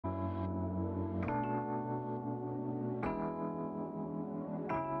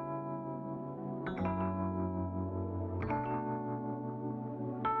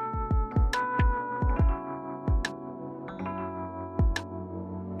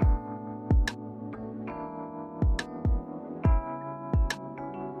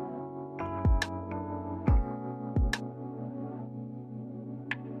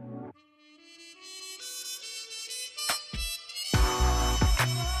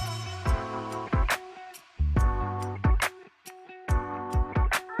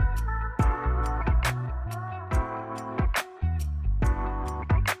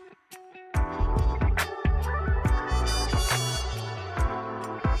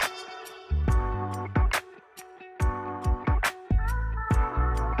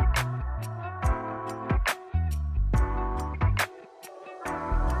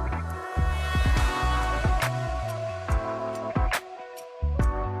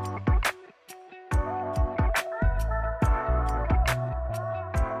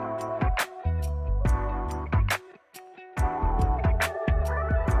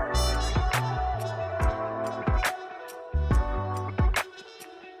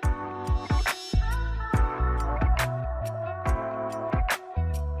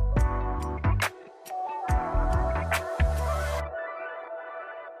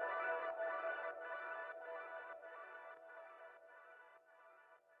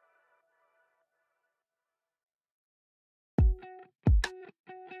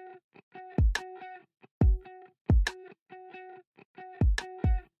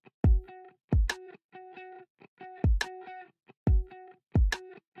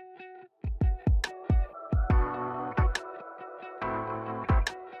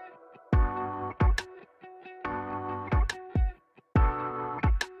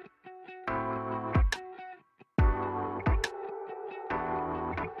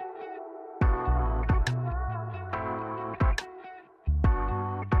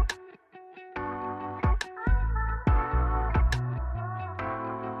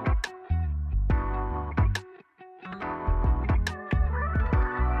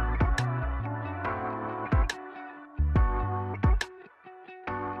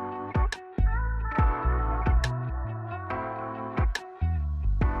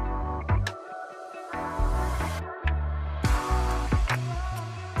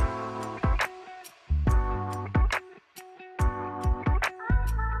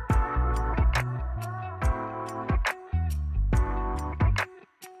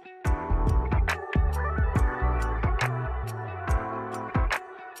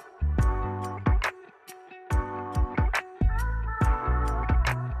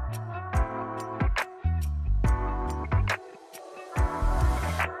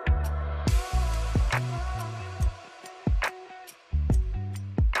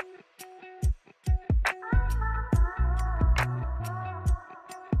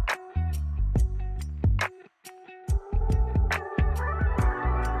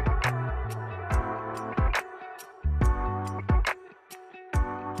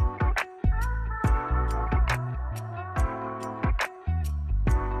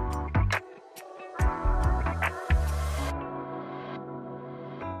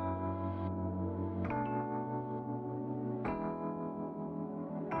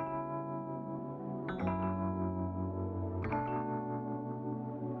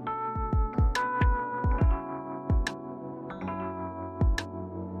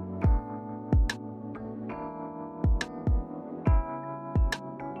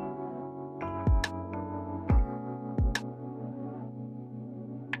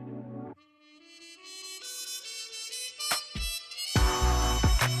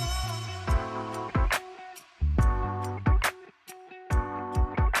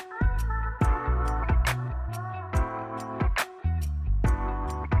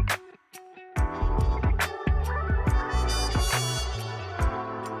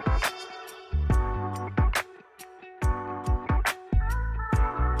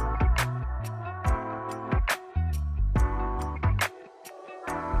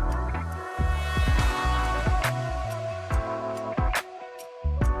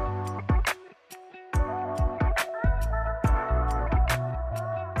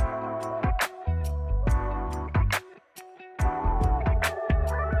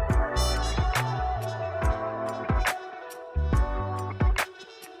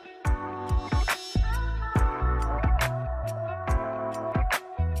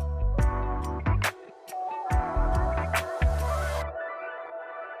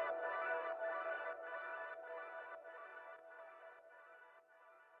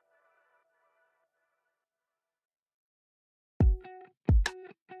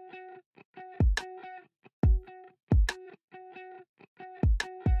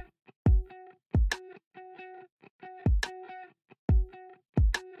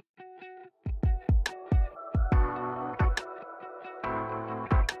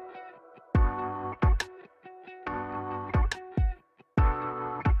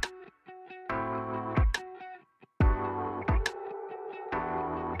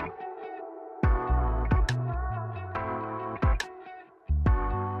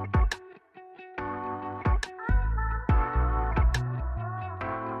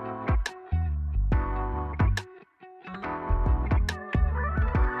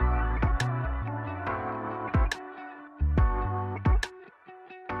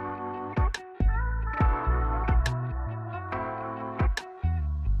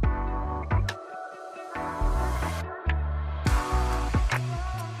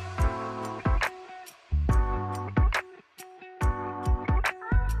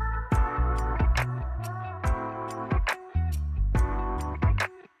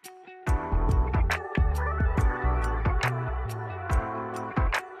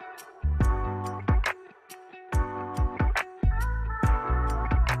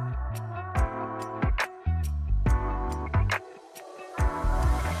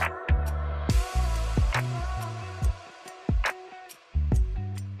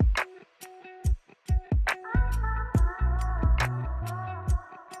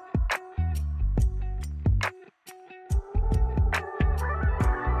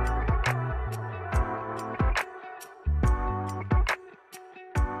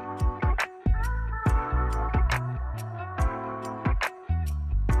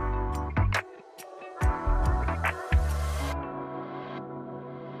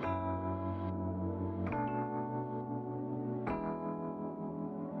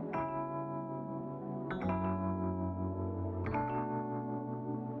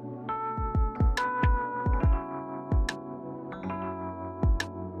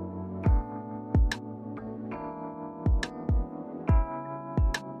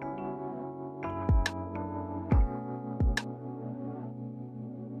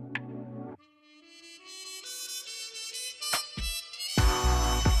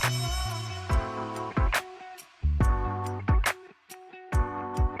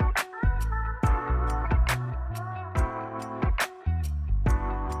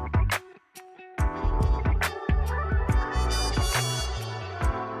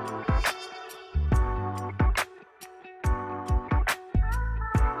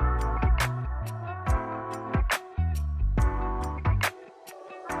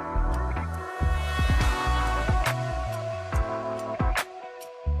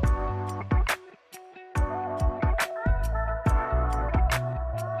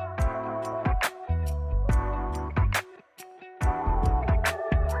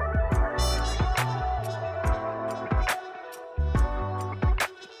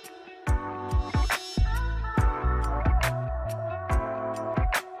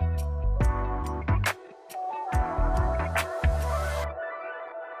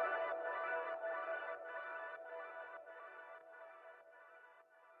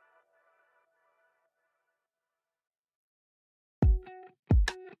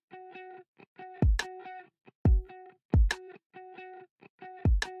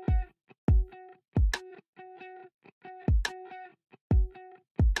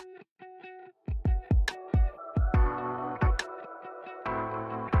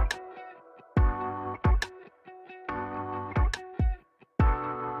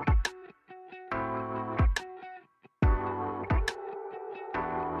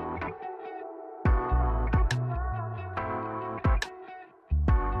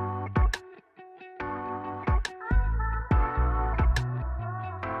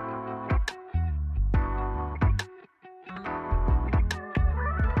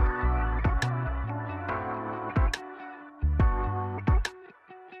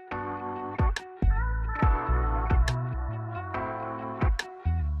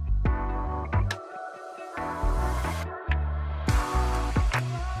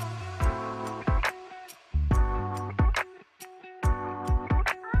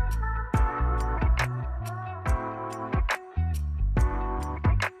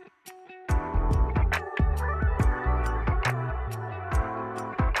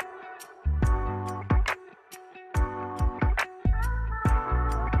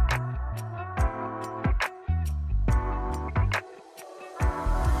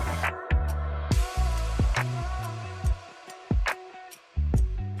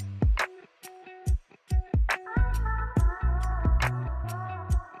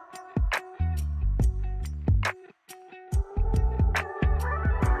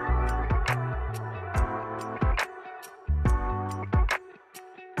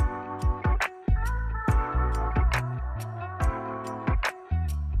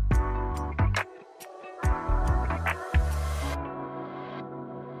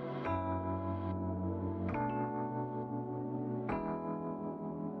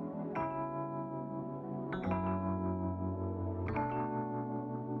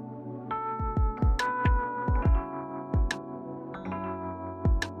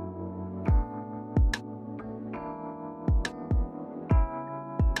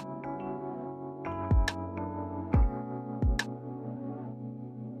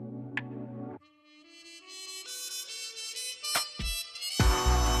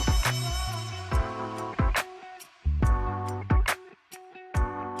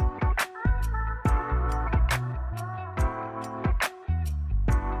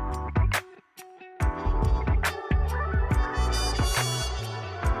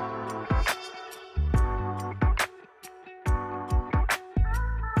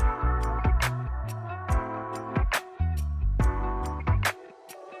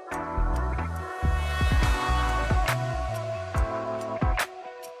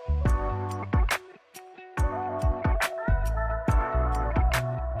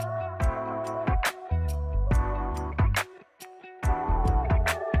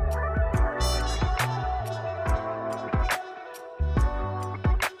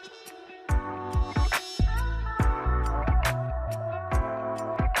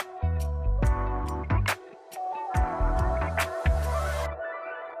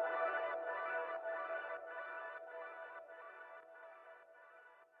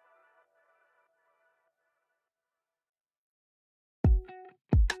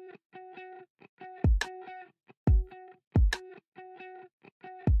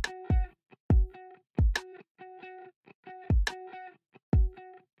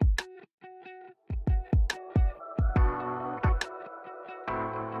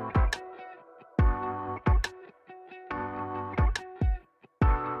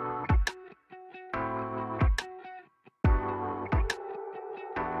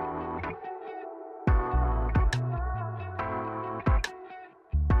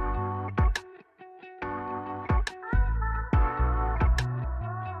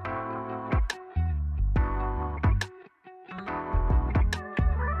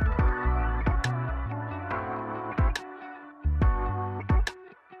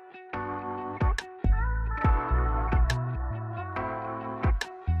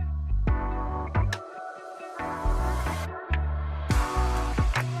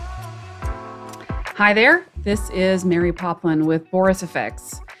Hi there, this is Mary Poplin with Boris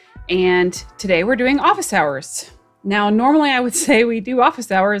FX, and today we're doing office hours. Now, normally I would say we do office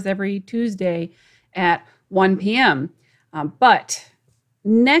hours every Tuesday at 1 p.m., but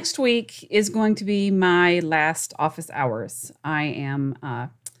next week is going to be my last office hours. I am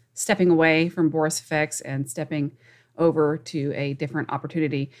stepping away from Boris FX and stepping over to a different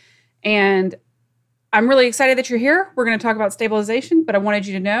opportunity, and I'm really excited that you're here. We're going to talk about stabilization, but I wanted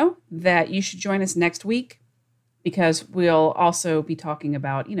you to know that you should join us next week because we'll also be talking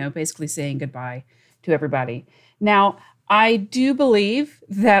about, basically saying goodbye to everybody. Now, I do believe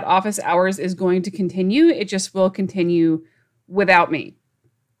that office hours is going to continue. It just will continue without me.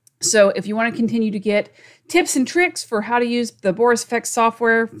 So if you want to continue to get tips and tricks for how to use the Boris FX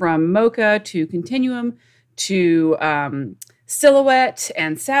software from Mocha to Continuum to Silhouette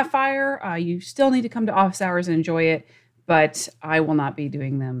and Sapphire, you still need to come to office hours and enjoy it, but I will not be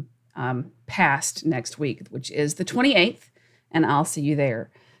doing them past next week, which is the 28th, and I'll see you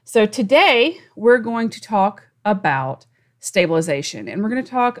there. So today we're going to talk about stabilization, and we're going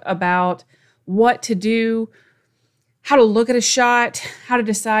to talk about what to do, how to look at a shot, how to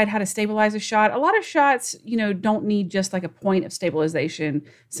decide how to stabilize a shot. A lot of shots, don't need just like a point of stabilization.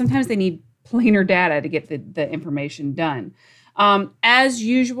 Sometimes they need planar data to get the information done. As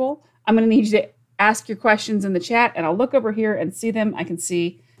usual, I'm going to need you to ask your questions in the chat, and I'll look over here and see them. I can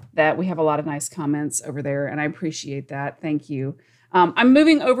see that we have a lot of nice comments over there, and I appreciate that. Thank you. I'm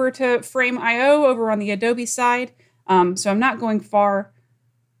moving over to Frame.io over on the Adobe side, so I'm not going far.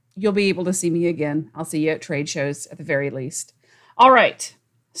 You'll be able to see me again. I'll see you at trade shows at the very least. All right,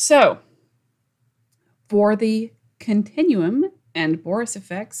 so for the Continuum and Boris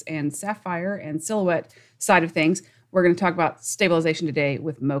FX and Sapphire and Silhouette side of things, we're going to talk about stabilization today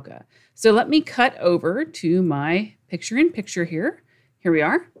with Mocha. So let me cut over to my picture-in-picture here. Here we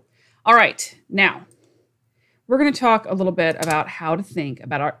are. All right, now we're going to talk a little bit about how to think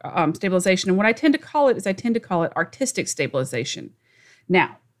about our stabilization. And what I tend to call it is artistic stabilization.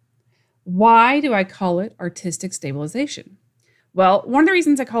 Now, why do I call it artistic stabilization? Well, one of the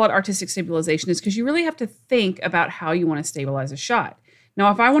reasons I call it artistic stabilization is because you really have to think about how you want to stabilize a shot. Now,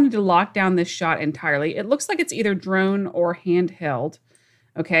 if I wanted to lock down this shot entirely, it looks like it's either drone or handheld,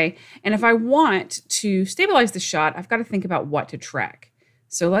 okay? And if I want to stabilize the shot, I've got to think about what to track.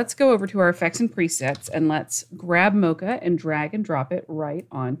 So let's go over to our effects and presets, and let's grab Mocha and drag and drop it right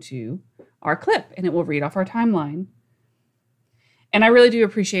onto our clip, and it will read off our timeline. And I really do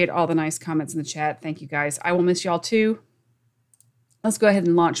appreciate all the nice comments in the chat. Thank you, guys. I will miss y'all too. Let's go ahead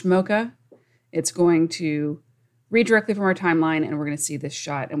and launch Mocha. It's going to read directly from our timeline, and we're going to see this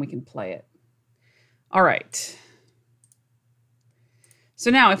shot, and we can play it. All right. So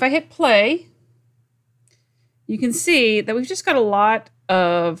now if I hit play, you can see that we've just got a lot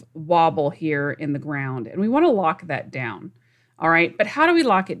of wobble here in the ground, and we want to lock that down. All right, but how do we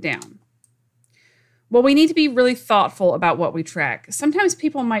lock it down? Well, we need to be really thoughtful about what we track. Sometimes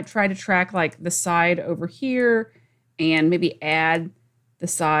people might try to track like the side over here and maybe add the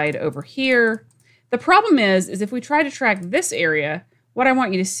side over here. The problem is if we try to track this area, what I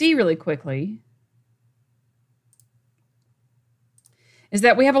want you to see really quickly is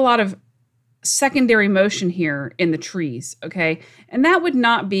that we have a lot of secondary motion here in the trees, okay? And that would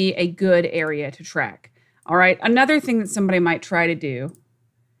not be a good area to track, all right? Another thing that somebody might try to do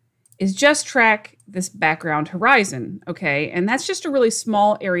is just track this background horizon, okay? And that's just a really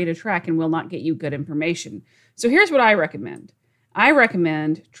small area to track and will not get you good information. So here's what I recommend. I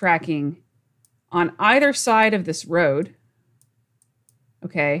recommend tracking on either side of this road,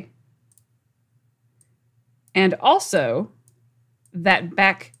 okay? And also that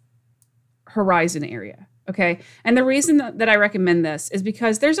back horizon area, okay? And the reason that I recommend this is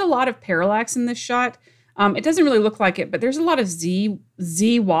because there's a lot of parallax in this shot. It doesn't really look like it, but there's a lot of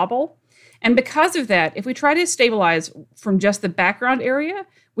Z wobble. And because of that, if we try to stabilize from just the background area,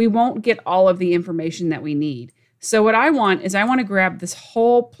 we won't get all of the information that we need. So what I want to grab this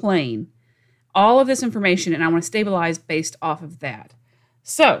whole plane, all of this information, and I want to stabilize based off of that.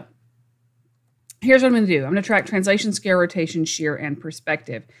 So here's what I'm going to do. I'm going to track translation, scale, rotation, shear, and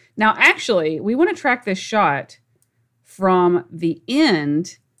perspective. Now, actually, we want to track this shot from the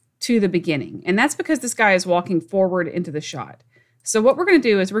end to the beginning. And that's because this guy is walking forward into the shot. So what we're going to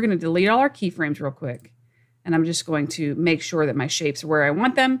do is we're going to delete all our keyframes real quick. And I'm just going to make sure that my shapes are where I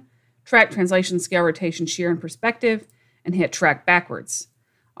want them. Track translation, scale, rotation, shear, and perspective, and hit track backwards.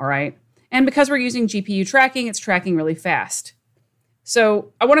 All right. And because we're using GPU tracking, it's tracking really fast.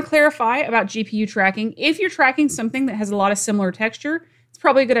 So I want to clarify about GPU tracking. If you're tracking something that has a lot of similar texture, it's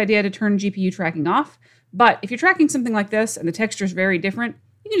probably a good idea to turn GPU tracking off. But if you're tracking something like this and the texture is very different,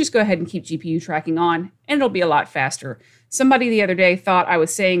 you you can just go ahead and keep GPU tracking on, and it'll be a lot faster. Somebody the other day thought I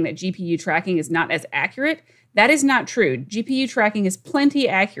was saying that GPU tracking is not as accurate. That is not true. GPU tracking is plenty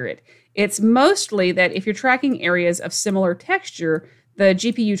accurate. It's mostly that if you're tracking areas of similar texture, the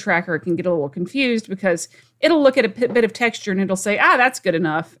GPU tracker can get a little confused because it'll look at a bit of texture and it'll say, that's good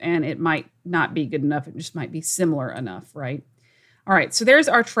enough. And it might not be good enough. It just might be similar enough, right? All right, so there's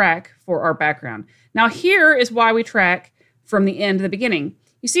our track for our background. Now here is why we track from the end to the beginning.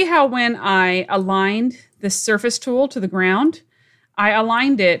 You see how when I aligned this surface tool to the ground, I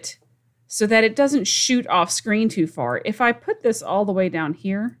aligned it so that it doesn't shoot off screen too far. If I put this all the way down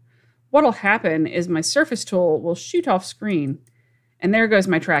here, what'll happen is my surface tool will shoot off screen, and there goes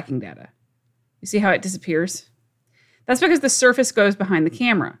my tracking data. You see how it disappears? That's because the surface goes behind the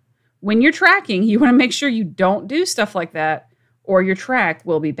camera. When you're tracking, you want to make sure you don't do stuff like that, or your track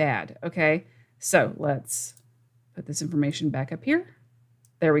will be bad, okay? So let's put this information back up here.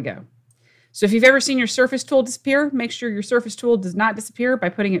 There we go. So if you've ever seen your surface tool disappear, make sure your surface tool does not disappear by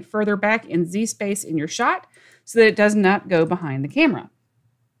putting it further back in Z space in your shot so that it does not go behind the camera.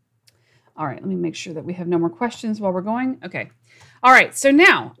 All right, let me make sure that we have no more questions while we're going. Okay. All right, so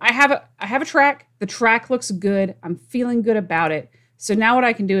now I have a track. The track looks good. I'm feeling good about it. So now what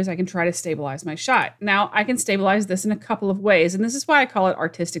I can do is I can try to stabilize my shot. Now I can stabilize this in a couple of ways, and this is why I call it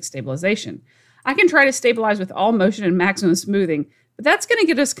artistic stabilization. I can try to stabilize with all motion and maximum smoothing, but that's going to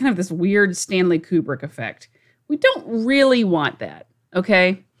give us kind of this weird Stanley Kubrick effect. We don't really want that,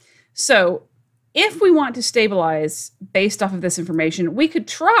 okay? So if we want to stabilize based off of this information, we could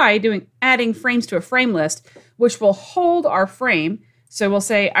try adding frames to a frame list, which will hold our frame. So we'll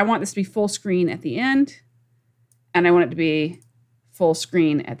say, I want this to be full screen at the end, and I want it to be full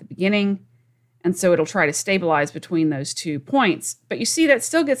screen at the beginning. And so it'll try to stabilize between those 2 points. But you see that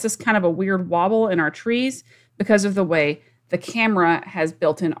still gets us kind of a weird wobble in our trees because of the way the camera has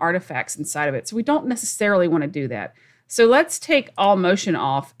built-in artifacts inside of it. So we don't necessarily want to do that. So let's take all motion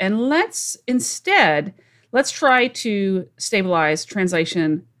off, and let's try to stabilize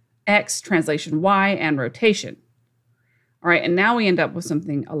translation X, translation Y, and rotation. All right, and now we end up with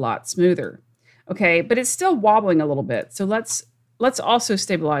something a lot smoother. Okay, but it's still wobbling a little bit. So let's also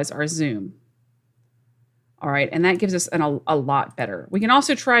stabilize our zoom. All right, and that gives us a lot better. We can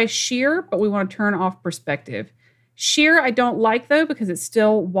also try shear, but we want to turn off perspective. Shear I don't like though because it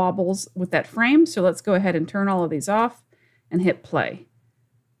still wobbles with that frame. So let's go ahead and turn all of these off and hit play.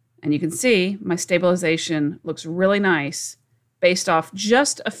 And you can see my stabilization looks really nice based off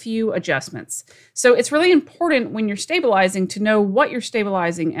just a few adjustments. So it's really important when you're stabilizing to know what you're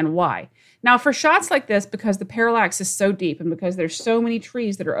stabilizing and why. Now for shots like this, because the parallax is so deep and because there's so many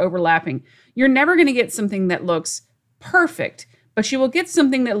trees that are overlapping, you're never going to get something that looks perfect, but you will get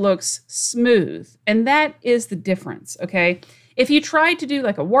something that looks smooth. And that is the difference, okay? If you try to do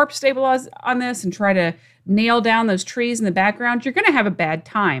like a warp stabilize on this and try to nail down those trees in the background, you're going to have a bad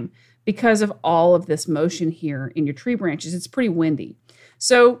time because of all of this motion here in your tree branches. It's pretty windy.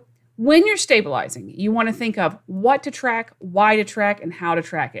 So when you're stabilizing, you want to think of what to track, why to track, and how to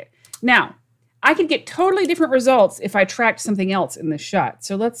track it. Now, I could get totally different results if I tracked something else in this shot.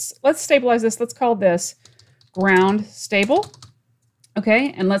 So let's stabilize this. Let's call this ground stable.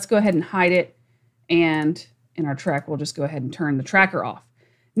 Okay, and let's go ahead and hide it. And in our track, we'll just go ahead and turn the tracker off.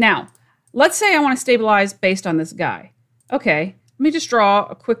 Now, let's say I want to stabilize based on this guy. Okay, let me just draw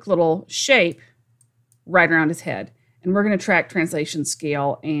a quick little shape right around his head. And we're going to track translation,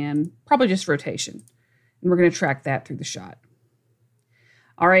 scale, and probably just rotation. And we're going to track that through the shot.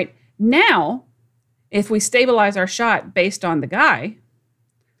 All right, now, if we stabilize our shot based on the guy,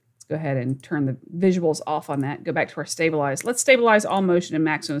 let's go ahead and turn the visuals off on that. Go back to our stabilize. Let's stabilize all motion and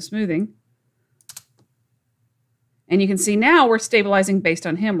maximum smoothing. And you can see now we're stabilizing based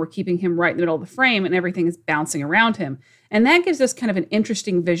on him. We're keeping him right in the middle of the frame and everything is bouncing around him. And that gives us kind of an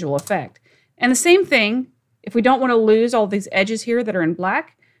interesting visual effect. And the same thing, if we don't want to lose all these edges here that are in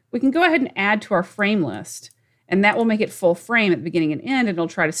black, we can go ahead and add to our frame list. And that will make it full frame at the beginning and end, and it'll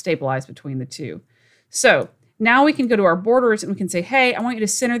try to stabilize between the two. So now we can go to our borders and we can say, hey, I want you to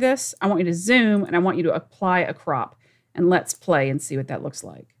center this, I want you to zoom, and I want you to apply a crop. And let's play and see what that looks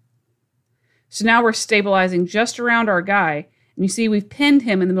like. So now we're stabilizing just around our guy, and you see we've pinned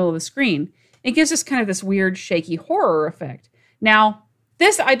him in the middle of the screen. It gives us kind of this weird shaky horror effect. Now,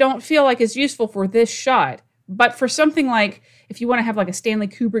 this I don't feel like is useful for this shot, but for something like, if you want to have like a Stanley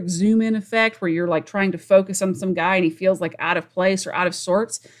Kubrick zoom in effect where you're like trying to focus on some guy and he feels like out of place or out of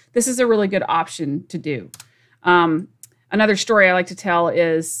sorts, this is a really good option to do. Another story I like to tell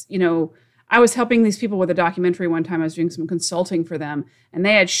is, I was helping these people with a documentary one time. I was doing some consulting for them, and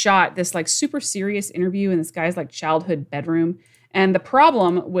they had shot this like super serious interview in this guy's like childhood bedroom. And the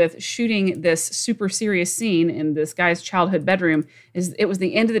problem with shooting this super serious scene in this guy's childhood bedroom is it was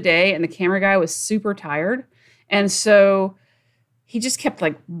the end of the day and the camera guy was super tired. And so he just kept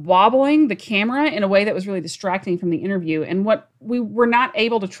like wobbling the camera in a way that was really distracting from the interview. And what we were not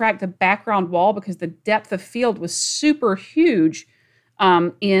able to track the background wall because the depth of field was super huge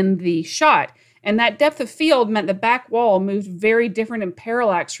in the shot. And that depth of field meant the back wall moved very different in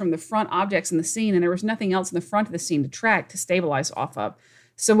parallax from the front objects in the scene. And there was nothing else in the front of the scene to track to stabilize off of.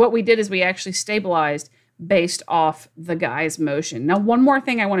 So what we did is we actually stabilized based off the guy's motion. Now, one more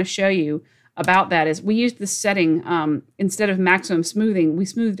thing I want to show you about that is we used this setting instead of maximum smoothing. We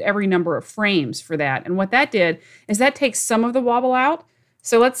smoothed every number of frames for that. And what that did is that takes some of the wobble out.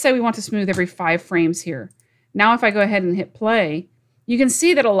 So let's say we want to smooth every 5 frames here. Now, if I go ahead and hit play, you can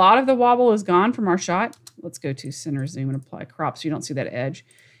see that a lot of the wobble is gone from our shot. Let's go to center zoom and apply crop so you don't see that edge.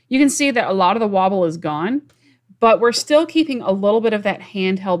 You can see that a lot of the wobble is gone, but we're still keeping a little bit of that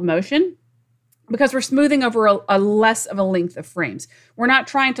handheld motion because we're smoothing over a less of a length of frames. We're not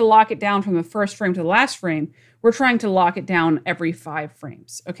trying to lock it down from the first frame to the last frame. We're trying to lock it down every 5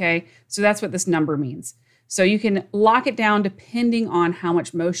 frames, okay? So that's what this number means. So you can lock it down depending on how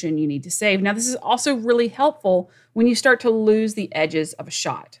much motion you need to save. Now, this is also really helpful when you start to lose the edges of a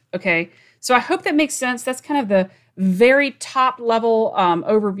shot, okay? So I hope that makes sense. That's kind of the very top level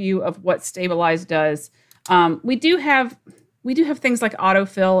overview of what Stabilize does. We do have things like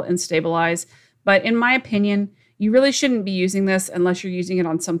autofill and Stabilize, but in my opinion, you really shouldn't be using this unless you're using it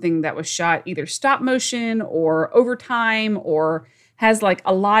on something that was shot either stop motion or over time or has like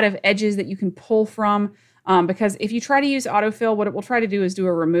a lot of edges that you can pull from. Because if you try to use autofill, what it will try to do is do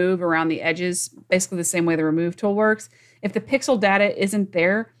a remove around the edges, basically the same way the remove tool works. If the pixel data isn't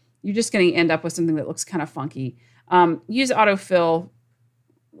there, you're just going to end up with something that looks kind of funky. Use autofill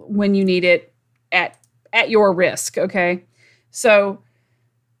when you need it at your risk, okay? So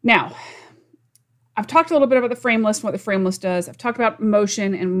now, I've talked a little bit about the frame list and what the frame list does. I've talked about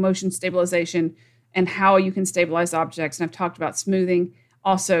motion and motion stabilization and how you can stabilize objects. And I've talked about smoothing,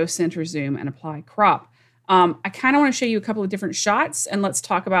 also center zoom and apply crop. I kind of want to show you a couple of different shots and let's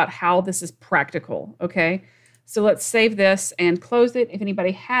talk about how this is practical, okay? So let's save this and close it. If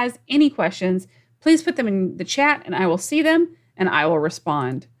anybody has any questions, please put them in the chat and I will see them and I will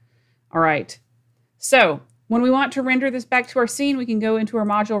respond. All right. So when we want to render this back to our scene, we can go into our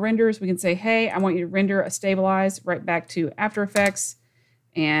module renders. We can say, hey, I want you to render a stabilize right back to After Effects,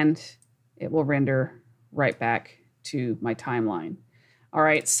 and it will render right back to my timeline. All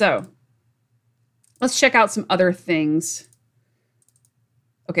right, so let's check out some other things.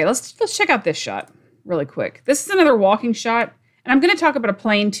 Okay, let's check out this shot really quick. This is another walking shot, and I'm going to talk about a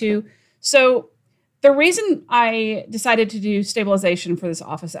plane too. So the reason I decided to do stabilization for this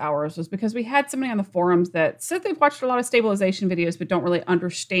office hours was because we had somebody on the forums that said they've watched a lot of stabilization videos but don't really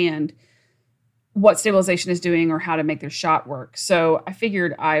understand what stabilization is doing or how to make their shot work. So I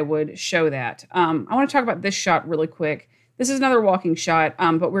figured I would show that. I want to talk about this shot really quick. This is another walking shot,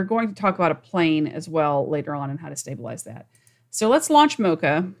 but we're going to talk about a plane as well later on and how to stabilize that. So let's launch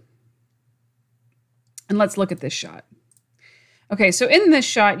Mocha and let's look at this shot. Okay, so in this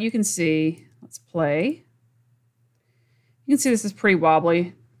shot, you can see, let's play. You can see this is pretty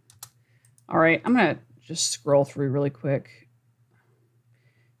wobbly. All right, I'm gonna just scroll through really quick.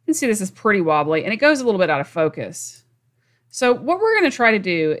 You can see this is pretty wobbly and it goes a little bit out of focus. So what we're gonna try to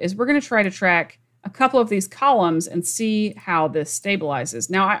do is we're gonna try to track a couple of these columns and see how this stabilizes.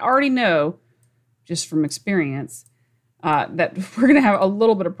 Now, I already know, just from experience, that we're gonna have a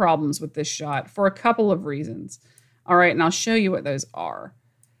little bit of problems with this shot for a couple of reasons. All right, and I'll show you what those are.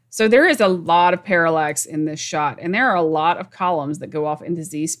 So there is a lot of parallax in this shot, and there are a lot of columns that go off into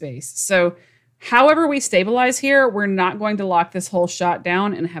Z space. So however we stabilize here, we're not going to lock this whole shot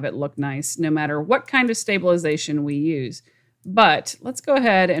down and have it look nice, no matter what kind of stabilization we use. But let's go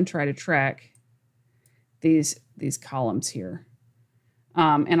ahead and try to track these columns here.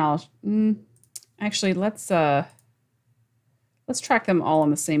 And I'll actually let's track them all on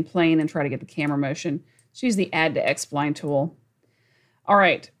the same plane and try to get the camera motion. Let's use the Add to X-Spline tool. All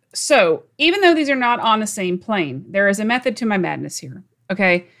right, so even though these are not on the same plane, there is a method to my madness here,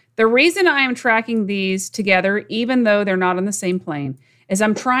 okay? The reason I am tracking these together, even though they're not on the same plane, is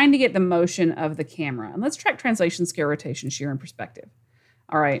I'm trying to get the motion of the camera. And let's track translation, scale, rotation, shear, and perspective.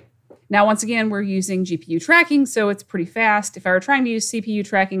 All right, now once again, we're using GPU tracking, so it's pretty fast. If I were trying to use CPU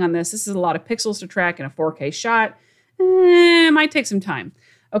tracking on this is a lot of pixels to track in a 4K shot. It might take some time,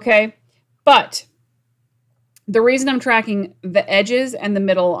 okay? But the reason I'm tracking the edges and the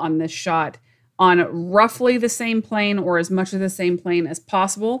middle on this shot on roughly the same plane or as much of the same plane as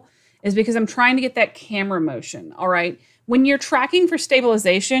possible is because I'm trying to get that camera motion, all right? When you're tracking for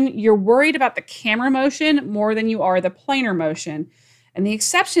stabilization, you're worried about the camera motion more than you are the planar motion. And the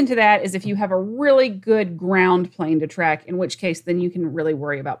exception to that is if you have a really good ground plane to track, in which case then you can really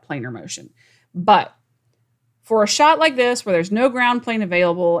worry about planar motion. But for a shot like this, where there's no ground plane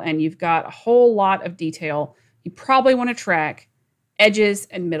available and you've got a whole lot of detail, you probably want to track edges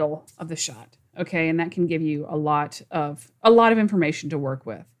and middle of the shot. Okay, and that can give you a lot of information to work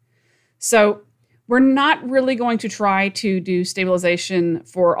with. So we're not really going to try to do stabilization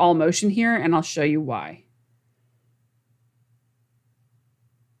for all motion here, and I'll show you why.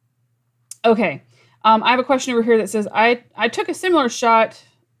 Okay, I have a question over here that says, I took a similar shot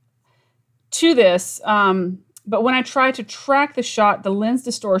to this, but when I tried to track the shot, the lens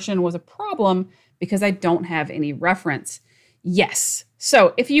distortion was a problem because I don't have any reference. Yes.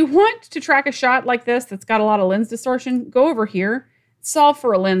 So if you want to track a shot like this that's got a lot of lens distortion, go over here, solve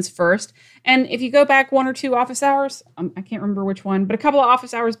for a lens first. And if you go back 1 or 2 office hours, I can't remember which one, but a couple of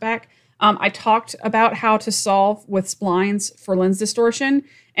office hours back, I talked about how to solve with splines for lens distortion.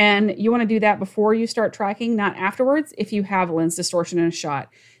 And you want to do that before you start tracking, not afterwards, if you have lens distortion in a shot.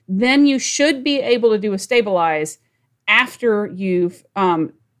 Then you should be able to do a stabilize after you've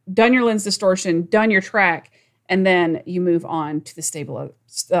done your lens distortion, done your track, and then you move on to the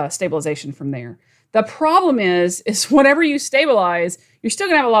stabilization from there. The problem is whenever you stabilize, you're still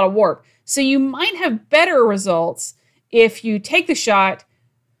going to have a lot of warp. So you might have better results if you take the shot,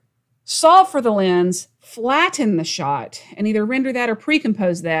 solve for the lens, flatten the shot, and either render that or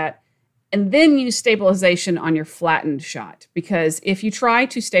pre-compose that, and then use stabilization on your flattened shot. Because if you try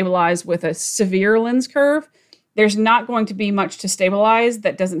to stabilize with a severe lens curve, there's not going to be much to stabilize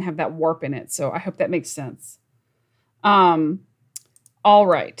that doesn't have that warp in it. So I hope that makes sense. All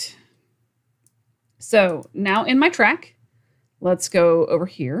right. So now in my track, let's go over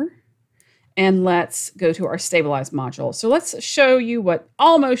here and let's go to our stabilize module. So let's show you what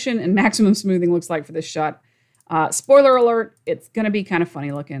all motion and maximum smoothing looks like for this shot. Spoiler alert, it's going to be kind of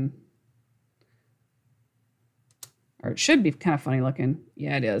funny looking. Or it should be kind of funny looking.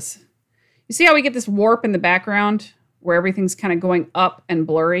 Yeah, it is. You see how we get this warp in the background where everything's kind of going up and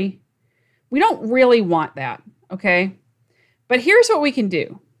blurry? We don't really want that, okay? But here's what we can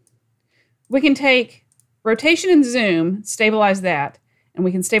do. We can take rotation and zoom, stabilize that, and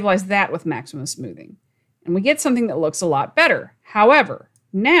we can stabilize that with maximum smoothing. And we get something that looks a lot better. However,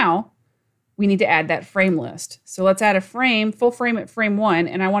 now we need to add that frame list. So let's add a frame, full frame at frame 1,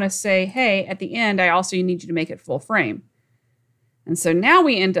 and I want to say, hey, at the end, I also need you to make it full frame. And so now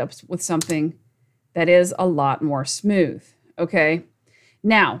we end up with something that is a lot more smooth, okay?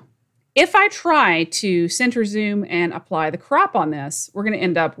 Now, if I try to center zoom and apply the crop on this, we're going to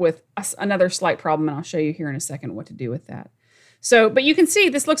end up with another slight problem, and I'll show you here in a second what to do with that. So, but you can see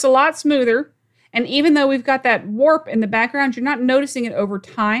this looks a lot smoother, and even though we've got that warp in the background, you're not noticing it over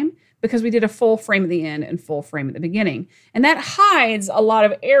time because we did a full frame at the end and full frame at the beginning. And that hides a lot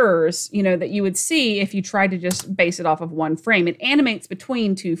of errors, you know, that you would see if you tried to just base it off of one frame. It animates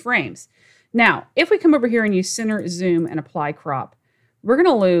between 2 frames. Now, if we come over here and use center zoom and apply crop, we're going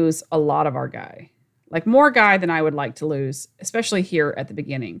to lose a lot of our guy, like more guy than I would like to lose, especially here at the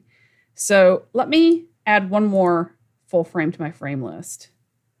beginning. So let me add one more full frame to my frame list.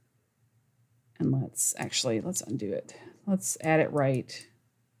 And let's undo it. Let's add it right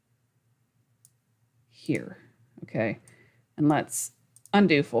here, okay? And let's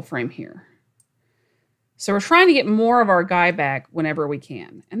undo full frame here. So we're trying to get more of our guy back whenever we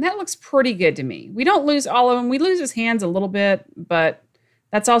can. And that looks pretty good to me. We don't lose all of them. We lose his hands a little bit, but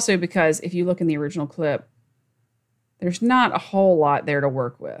that's also because if you look in the original clip, there's not a whole lot there to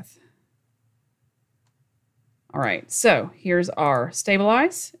work with. All right, so here's our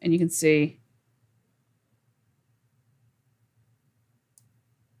stabilize, and you can see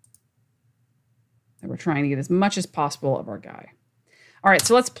that we're trying to get as much as possible of our guy. All right,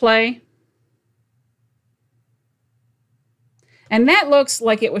 so let's play. And that looks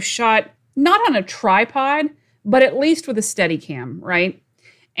like it was shot not on a tripod, but at least with a steady cam, right?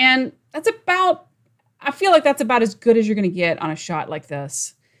 And that's about, I feel like that's about as good as you're going to get on a shot like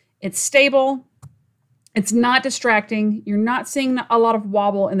this. It's stable. It's not distracting. You're not seeing a lot of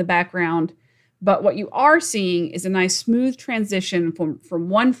wobble in the background, but what you are seeing is a nice smooth transition from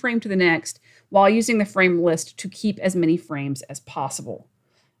one frame to the next while using the frame list to keep as many frames as possible.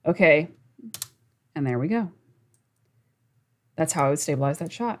 Okay, and there we go. That's how I would stabilize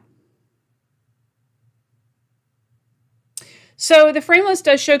that shot. So the frame list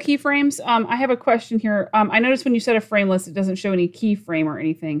does show keyframes. I have a question here. I noticed when you set a frame list, it doesn't show any keyframe or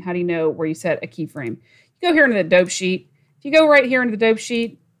anything. How do you know where you set a keyframe? You go here into the dope sheet. If you go right here into the dope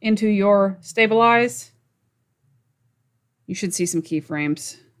sheet, into your stabilize, You should see some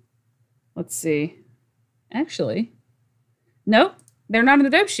keyframes. Let's see. Actually, nope, they're not in the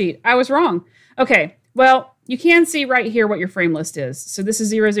dope sheet. I was wrong. Okay, well, you can see right here what your frame list is. So this is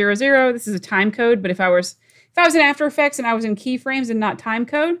 000. This is a time code, but if I was in After Effects and I was in keyframes and not time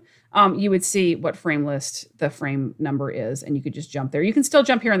code, you would see what frame list the frame number is, and you could just jump there. You can still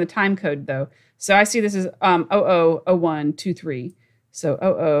jump here on the time code, though. So I see this is 000123. So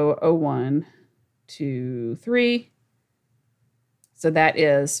 000123. So that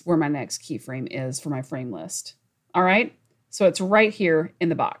is where my next keyframe is for my frame list. All right. So it's right here in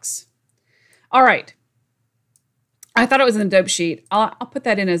the box. All right. I thought it was in the dope sheet. I'll put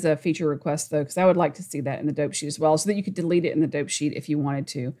that in as a feature request, though, because I would like to see that in the dope sheet as well, so that you could delete it in the dope sheet if you wanted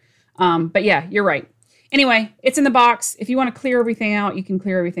to. But yeah, you're right. Anyway, it's in the box. If you want to clear everything out, you can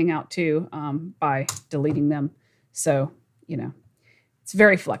clear everything out too by deleting them. So, you know, it's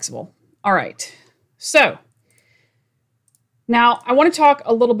very flexible. All right. So now I want to talk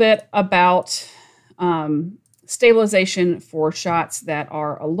a little bit about stabilization for shots that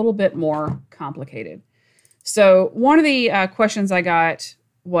are a little bit more complicated. So one of the questions I got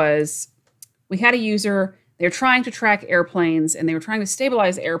was, we had a user, they're trying to track airplanes and they were trying to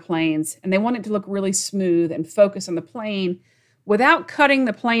stabilize airplanes, and they want it to look really smooth and focus on the plane without cutting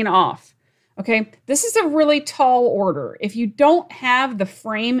the plane off. Okay, this is a really tall order. If you don't have the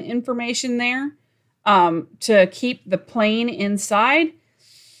frame information there to keep the plane inside,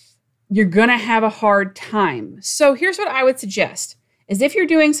 you're gonna have a hard time. So here's what I would suggest. Is if you're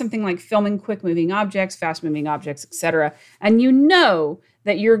doing something like filming quick moving objects, fast moving objects, etc., and you know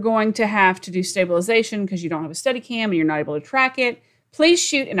that you're going to have to do stabilization because you don't have a Steadicam and you're not able to track it, please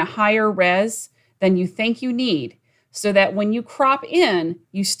shoot in a higher res than you think you need, so that when you crop in,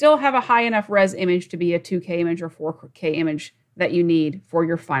 you still have a high enough res image to be a 2K image or 4K image that you need for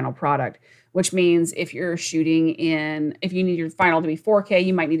your final product. Which means if you're shooting in, if you need your final to be 4K,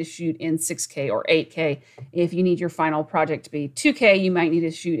 you might need to shoot in 6K or 8K. If you need your final project to be 2K, you might need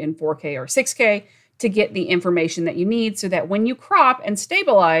to shoot in 4K or 6K to get the information that you need, so that when you crop and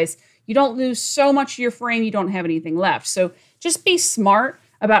stabilize, you don't lose so much of your frame, you don't have anything left. So just be smart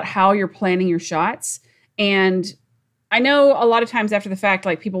about how you're planning your shots. And I know a lot of times after the fact,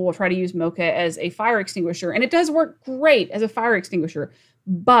 like, people will try to use Mocha as a fire extinguisher, and it does work great as a fire extinguisher,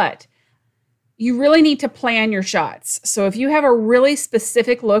 but you really need to plan your shots. So if you have a really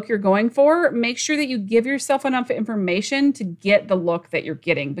specific look you're going for, make sure that you give yourself enough information to get the look that you're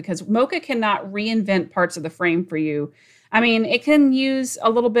getting, because Mocha cannot reinvent parts of the frame for you. I mean, it can use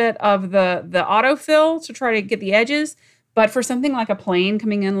a little bit of the autofill to try to get the edges, but for something like a plane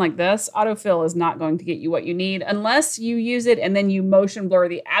coming in like this, autofill is not going to get you what you need unless you use it and then you motion blur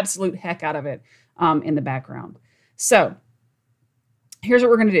the absolute heck out of it in the background. So here's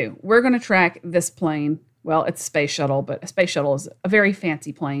what we're going to do. We're going to track this plane. Well, it's a space shuttle, but a space shuttle is a very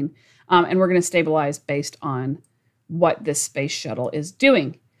fancy plane. And we're going to stabilize based on what this space shuttle is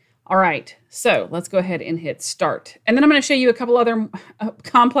doing. All right, so let's go ahead and hit start. And then I'm going to show you a couple other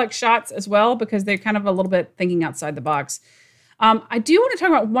complex shots as well, because they're kind of a little bit thinking outside the box. I do want to talk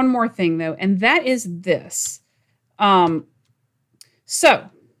about one more thing, though, and that is this. So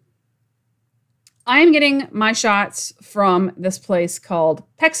I'm getting my shots from this place called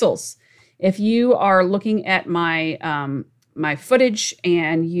Pexels. If you are looking at my my footage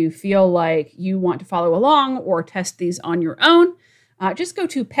and you feel like you want to follow along or test these on your own, just go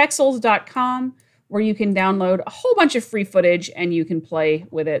to pexels.com, where you can download a whole bunch of free footage and you can play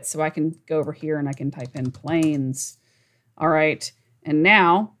with it. So I can go over here and I can type in planes. All right, and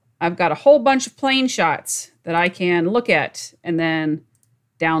now I've got a whole bunch of plane shots that I can look at and then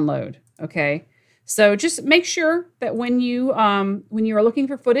download. Okay. So just make sure that when you are looking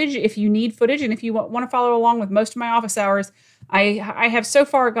for footage, if you need footage and if you want to follow along with most of my office hours, I have so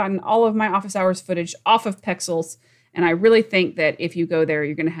far gotten all of my office hours footage off of Pexels. And I really think that if you go there,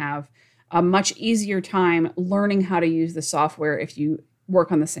 you're going to have a much easier time learning how to use the software if you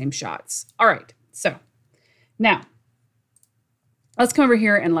work on the same shots. All right, so now let's come over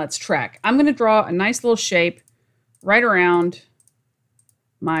here and let's track. I'm going to draw a nice little shape right around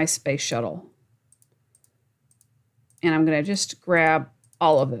my space shuttle. And I'm going to just grab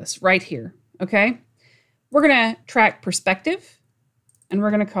all of this right here, okay? We're going to track perspective, and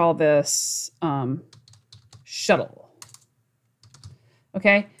we're going to call this shuttle,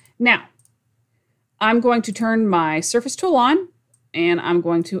 okay? Now, I'm going to turn my surface tool on, and I'm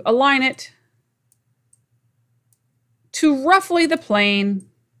going to align it to roughly the plane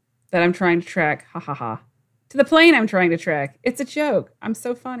that I'm trying to track. Ha ha ha. To the plane I'm trying to track. It's a joke. I'm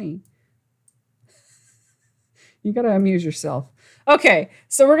so funny. You got to amuse yourself. Okay,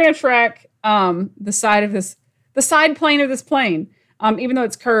 so we're going to track the side of this the side plane of this plane. Even though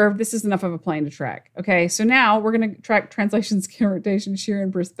it's curved, this is enough of a plane to track. Okay, so now we're going to track translation, scale, rotation, shear,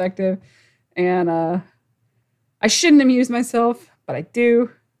 and perspective. And I shouldn't amuse myself, but I do.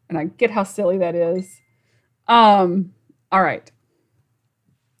 And I get how silly that is. All right.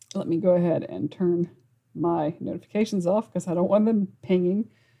 Let me go ahead and turn my notifications off because I don't want them pinging.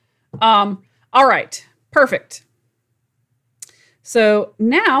 All right, perfect. So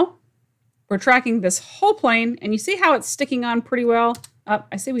now we're tracking this whole plane, and you see how it's sticking on pretty well?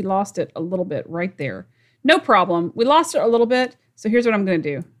 I see we lost it a little bit right there. No problem. We lost it a little bit, so here's what I'm going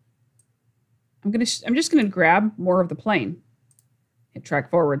to do. I'm just going to grab more of the plane. Hit track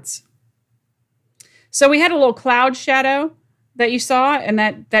forwards. So we had a little cloud shadow that you saw, and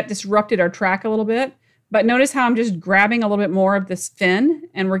that disrupted our track a little bit. But notice how I'm just grabbing a little bit more of this fin,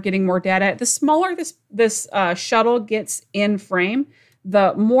 and we're getting more data. The smaller this shuttle gets in frame,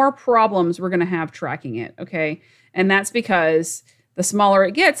 the more problems we're going to have tracking it, okay? And that's because the smaller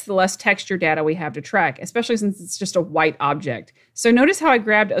it gets, the less texture data we have to track, especially since it's just a white object. So notice how I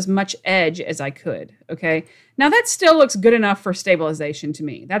grabbed as much edge as I could, okay? Now that still looks good enough for stabilization to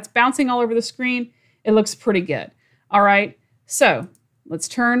me. That's bouncing all over the screen. It looks pretty good. All right, so let's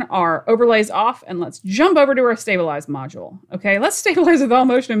turn our overlays off and let's jump over to our stabilize module, okay? Let's stabilize with all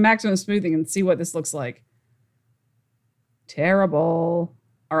motion and maximum smoothing and see what this looks like. Terrible.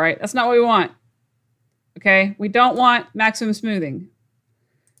 All right, that's not what we want. Okay, we don't want maximum smoothing.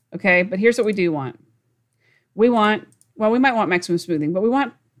 Okay, but here's what we do want. We want, well, we might want maximum smoothing, but we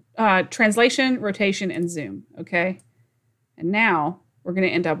want translation, rotation, and zoom, okay? And now we're gonna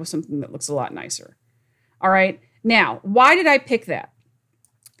end up with something that looks a lot nicer. All right, now, why did I pick that?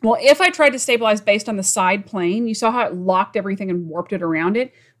 Well, if I tried to stabilize based on the side plane, you saw how it locked everything and warped it around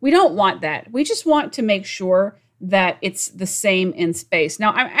it. We don't want that. We just want to make sure that it's the same in space.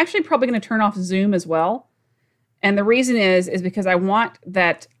 Now, I'm actually probably going to turn off zoom as well. And the reason is because I want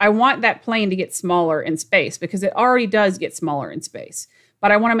that plane to get smaller in space because it already does get smaller in space.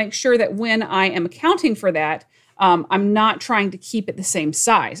 But I want to make sure that when I am accounting for that, I'm not trying to keep it the same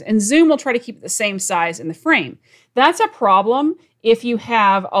size. And zoom will try to keep it the same size in the frame. That's a problem if you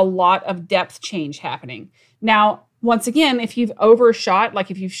have a lot of depth change happening. Now, once again, if you've overshot,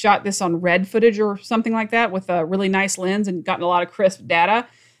 like if you've shot this on red footage or something like that with a really nice lens and gotten a lot of crisp data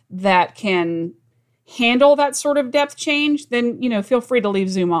that can handle that sort of depth change, then, you know, feel free to leave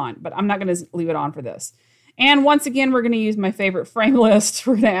zoom on, but I'm not going to leave it on for this. And once again, we're going to use my favorite frame list.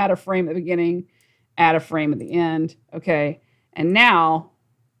 We're going to add a frame at the beginning, add a frame at the end. Okay. And now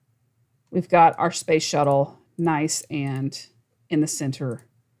we've got our space shuttle nice and in the center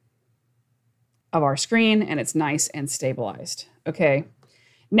of our screen, and it's nice and stabilized. Okay.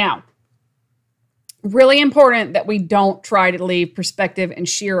 Now, really important that we don't try to leave perspective and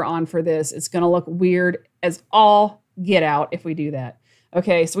shear on for this. It's going to look weird as all get out if we do that.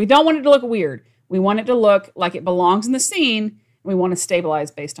 Okay, so we don't want it to look weird. We want it to look like it belongs in the scene, and we want to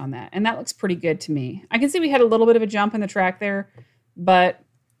stabilize based on that. And that looks pretty good to me. I can see we had a little bit of a jump in the track there, but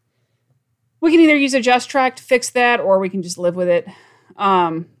we can either use adjust track to fix that, or we can just live with it.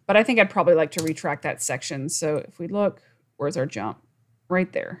 But I think I'd probably like to retract that section. So if we look, where's our jump? Right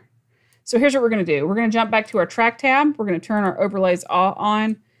there. So here's what we're going to do. We're going to jump back to our track tab. We're going to turn our overlays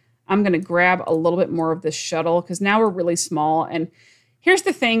on. I'm going to grab a little bit more of this shuttle because now we're really small. And here's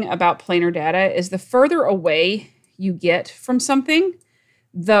the thing about planar data is the further away you get from something,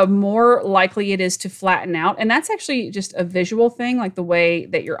 the more likely it is to flatten out. And that's actually just a visual thing, like the way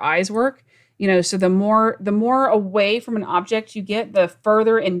that your eyes work. You know, so the more away from an object you get, the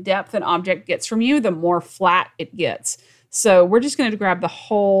further in depth an object gets from you, the more flat it gets. So we're just going to grab the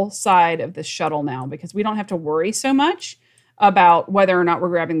whole side of the shuttle now because we don't have to worry so much about whether or not we're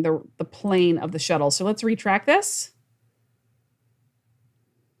grabbing the plane of the shuttle. So let's retract this.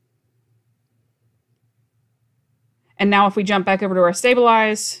 And now if we jump back over to our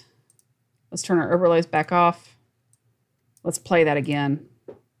stabilize, let's turn our overlays back off. Let's play that again.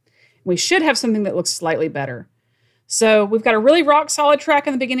 We should have something that looks slightly better. So we've got a really rock solid track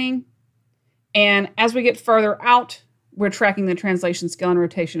in the beginning. And as we get further out, we're tracking the translation, scale, and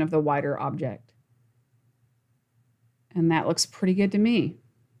rotation of the wider object. And that looks pretty good to me.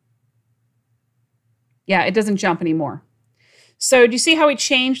 Yeah, it doesn't jump anymore. So do you see how we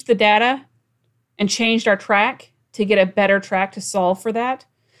changed the data and changed our track to get a better track to solve for that?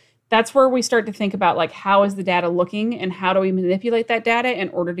 That's where we start to think about, like, how is the data looking and how do we manipulate that data in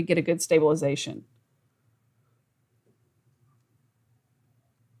order to get a good stabilization.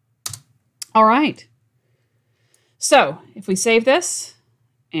 All right. So if we save this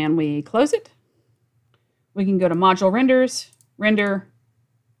and we close it, we can go to Module Renders, Render,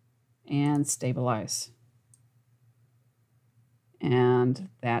 and Stabilize. And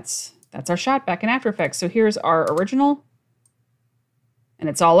that's our shot back in After Effects. So here's our original, and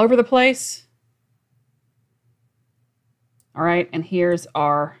it's all over the place. All right, and here's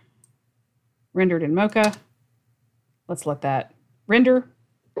our rendered in Mocha. Let's let that render.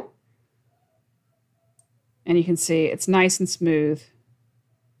 And you can see it's nice and smooth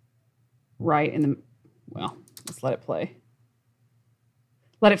right in the, well, let's let it play.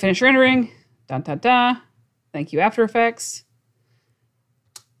 Let it finish rendering. Dun, dun, dun. Thank you, After Effects.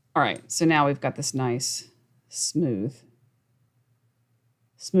 All right, so now we've got this nice, smooth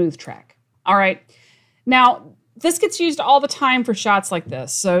track. All right, now this gets used all the time for shots like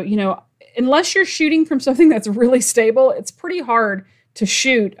this. So, you know, unless you're shooting from something that's really stable, it's pretty hard to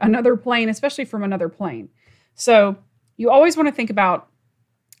shoot another plane, especially from another plane. So you always want to think about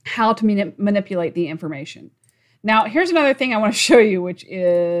how to manipulate the information. Now, here's another thing I want to show you, which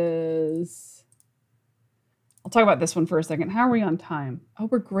is, I'll talk about this one for a second. How are we on time? Oh,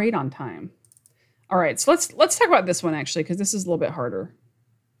 we're great on time. All right, so let's talk about this one actually, because this is a little bit harder.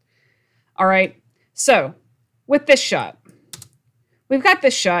 All right, so with this shot, we've got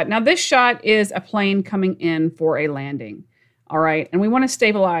this shot. Now this shot is a plane coming in for a landing. All right, and we want to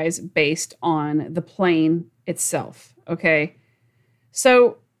stabilize based on the plane itself, okay?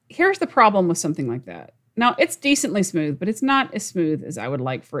 So here's the problem with something like that. Now it's decently smooth, but it's not as smooth as I would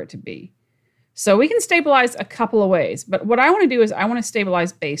like for it to be. So we can stabilize a couple of ways, but what I want to do is I want to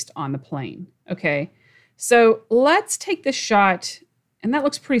stabilize based on the plane, okay? So let's take this shot, and that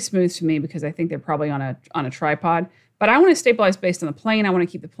looks pretty smooth to me because I think they're probably on a tripod, but I want to stabilize based on the plane. I want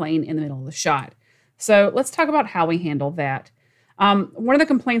to keep the plane in the middle of the shot. So let's talk about how we handle that. One of the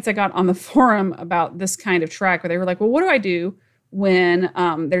complaints I got on the forum about this kind of track, where they were like, well, what do I do when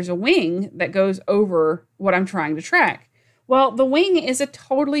there's a wing that goes over what I'm trying to track? Well, the wing is a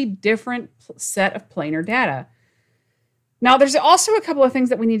totally different set of planar data. Now, there's also a couple of things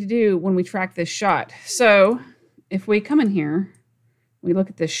that we need to do when we track this shot. So if we come in here, we look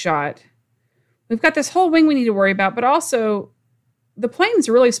at this shot, we've got this whole wing we need to worry about, but also the plane is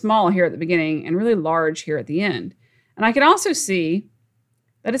really small here at the beginning and really large here at the end. And I can also see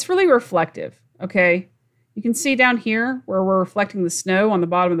that it's really reflective, okay? You can see down here where we're reflecting the snow on the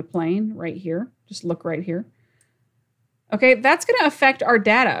bottom of the plane right here. Just look right here. Okay, that's going to affect our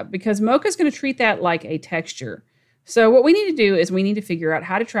data because Mocha is going to treat that like a texture. So what we need to do is we need to figure out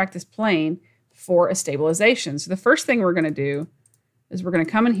how to track this plane for a stabilization. So the first thing we're going to do is we're going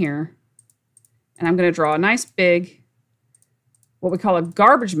to come in here and I'm going to draw a nice big, what we call a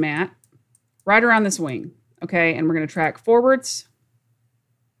garbage mat right around this wing. Okay, and we're going to track forwards.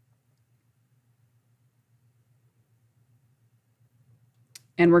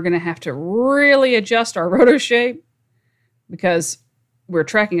 And we're going to have to really adjust our rotor shape because we're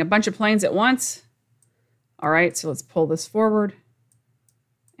tracking a bunch of planes at once. All right, so let's pull this forward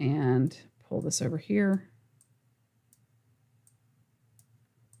and pull this over here.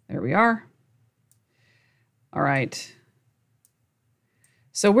 There we are. All right.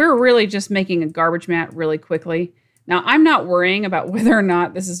 So we're really just making a garbage mat really quickly. Now, I'm not worrying about whether or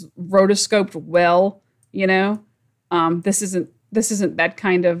not this is rotoscoped well, you know. This isn't that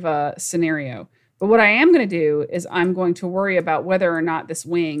kind of scenario. But what I am going to do is I'm going to worry about whether or not this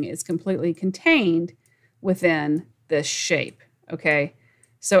wing is completely contained within this shape, okay?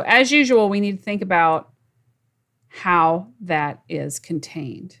 So as usual, we need to think about how that is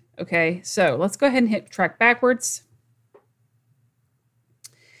contained, okay? So let's go ahead and hit track backwards.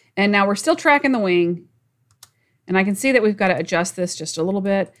 And now we're still tracking the wing, and I can see that we've got to adjust this just a little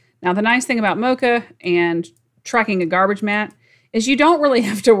bit. Now, the nice thing about Mocha and tracking a garbage mat is you don't really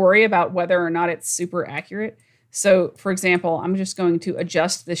have to worry about whether or not it's super accurate. So, for example, I'm just going to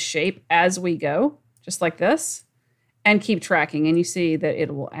adjust this shape as we go, just like this, and keep tracking. And you see that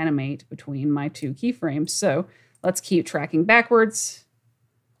it will animate between my two keyframes. So let's keep tracking backwards.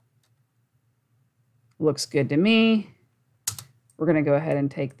 Looks good to me. We're going to go ahead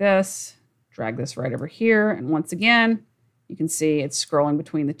and take this, drag this right over here. And once again, you can see it's scrolling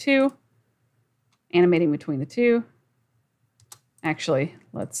between the two, animating between the two. Actually,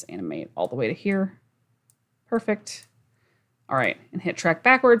 let's animate all the way to here. Perfect. All right, and hit track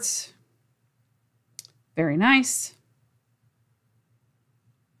backwards. Very nice.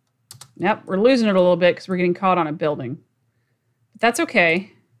 Yep, we're losing it a little bit because we're getting caught on a building. But that's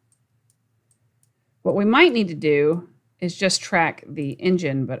okay. What we might need to do is just track the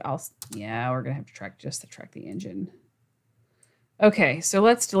engine, but yeah, we're gonna have to track the engine. Okay, so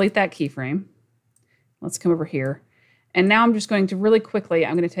let's delete that keyframe. Let's come over here. And now I'm just going to really quickly,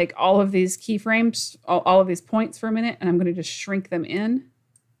 I'm going to take all of these keyframes, all of these points for a minute, and I'm going to just shrink them in,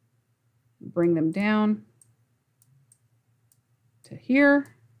 bring them down. to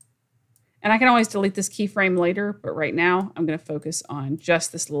here. And I can always delete this keyframe later, but right now I'm going to focus on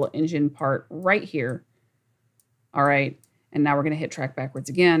just this little engine part right here. All right, and now we're going to hit track backwards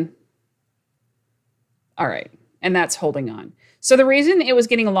again. All right, and that's holding on. So the reason it was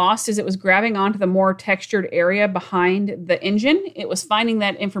getting lost is it was grabbing onto the more textured area behind the engine. It was finding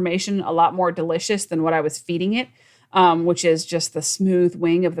that information a lot more delicious than what I was feeding it, which is just the smooth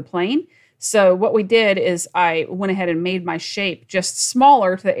wing of the plane. So what we did is I went ahead and made my shape just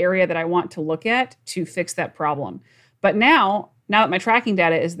smaller to the area that I want to look at to fix that problem. But now that my tracking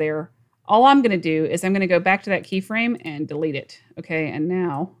data is there, all I'm going to do is I'm going to go back to that keyframe and delete it. Okay, and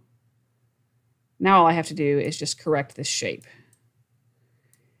now all I have to do is just correct this shape.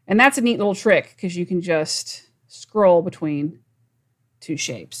 And that's a neat little trick because you can just scroll between two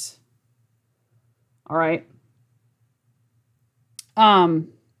shapes. All right.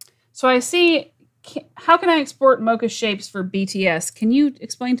 So I see, how can I export Mocha shapes for BTS? Can you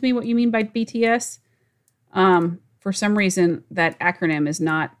explain to me what you mean by BTS? For some reason, that acronym is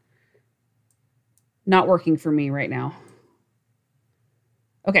not working for me right now.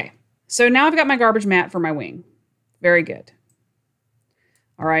 Okay, so now I've got my garbage mat for my wing. Very good.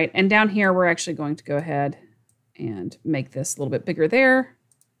 All right, and down here, we're actually going to go ahead and make this a little bit bigger there.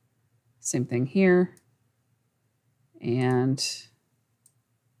 Same thing here. And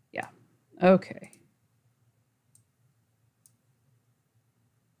yeah, okay.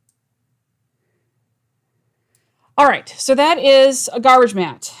 All right, so that is a garbage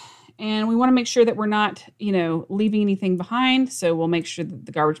mat. And we want to make sure that we're not, leaving anything behind. So we'll make sure that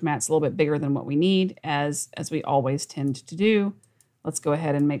the garbage mat's a little bit bigger than what we need, as we always tend to do. Let's go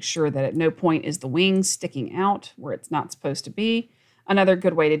ahead and make sure that at no point is the wing sticking out where it's not supposed to be. Another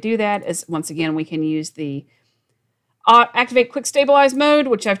good way to do that is, once again, we can use the activate quick stabilize mode,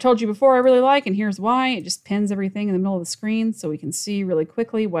 which I've told you before I really like, and here's why. It just pins everything in the middle of the screen so we can see really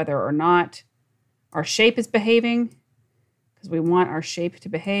quickly whether or not our shape is behaving, because we want our shape to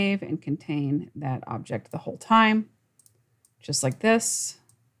behave and contain that object the whole time, just like this.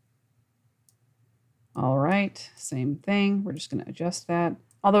 All right, same thing. We're just going to adjust that,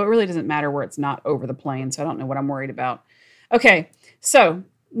 although it really doesn't matter where it's not over the plane, so I don't know what I'm worried about. Okay, so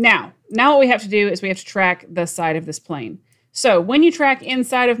now what we have to do is we have to track the side of this plane. So when you track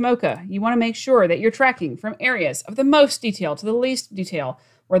inside of Mocha, you want to make sure that you're tracking from areas of the most detail to the least detail,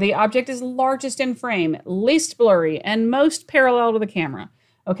 where the object is largest in frame, least blurry, and most parallel to the camera.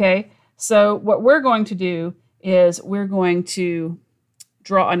 Okay, so what we're going to do is we're going to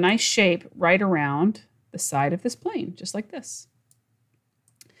draw a nice shape right around the side of this plane, just like this.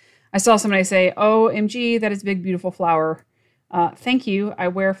 I saw somebody say, OMG, that is a big, beautiful flower. Thank you. I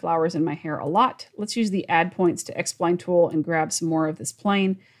wear flowers in my hair a lot. Let's use the add points to X-spline tool and grab some more of this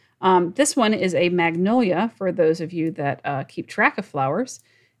plane. This one is a magnolia for those of you that keep track of flowers.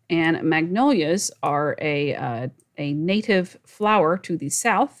 And magnolias are a native flower to the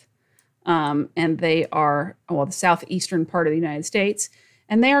South. And they are, well, the southeastern part of the United States.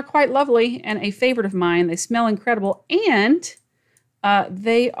 And they are quite lovely and a favorite of mine. They smell incredible. And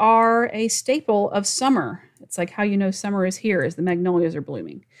they are a staple of summer. It's like how you know summer is here, as the magnolias are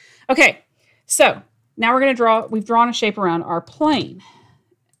blooming. Okay, so now we're going to we've drawn a shape around our plane.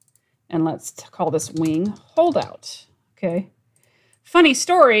 And let's call this wing holdout. Okay. Funny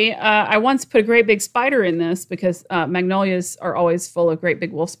story, I once put a great big spider in this because magnolias are always full of great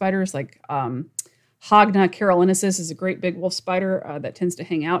big wolf spiders. Like Hogna carolinensis is a great big wolf spider that tends to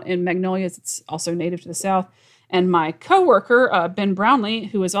hang out in magnolias. It's also native to the South. And my coworker, Ben Brownlee,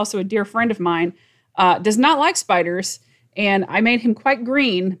 who is also a dear friend of mine, does not like spiders. And I made him quite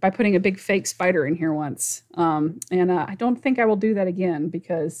green by putting a big fake spider in here once. And I don't think I will do that again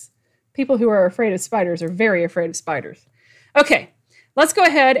because people who are afraid of spiders are very afraid of spiders. Okay. Let's go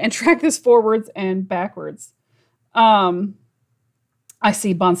ahead and track this forwards and backwards. I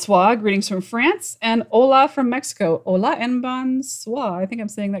see bonsoir, greetings from France, and hola from Mexico. Hola and bonsoir. I think I'm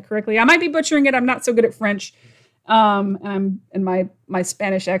saying that correctly. I might be butchering it. I'm not so good at French. And my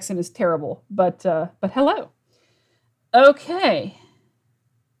Spanish accent is terrible, but hello. Okay.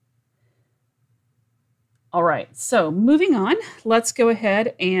 All right. So moving on, let's go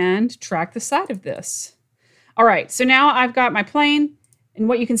ahead and track the side of this. All right. So now I've got my plane. And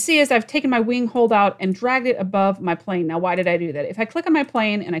what you can see is I've taken my wing holdout and dragged it above my plane. Now, why did I do that? If I click on my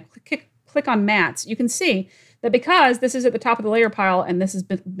plane and I click on mats, you can see that because this is at the top of the layer pile and this is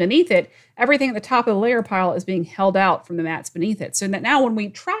beneath it, everything at the top of the layer pile is being held out from the mats beneath it. So that now when we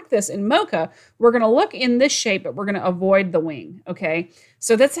track this in Mocha, we're going to look in this shape, but we're going to avoid the wing, okay?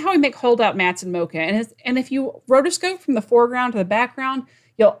 So that's how we make holdout mats in Mocha. And if you rotoscope from the foreground to the background,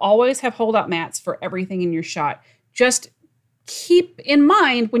 you'll always have holdout mats for everything in your shot. Just keep in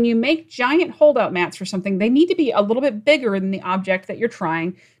mind when you make giant holdout mats for something, they need to be a little bit bigger than the object that you're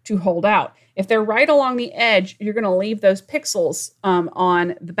trying to hold out. If they're right along the edge, you're going to leave those pixels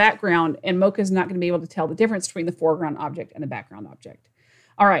on the background, and Mocha's not going to be able to tell the difference between the foreground object and the background object.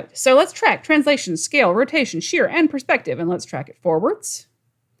 All right, so let's track translation, scale, rotation, shear, and perspective, and let's track it forwards.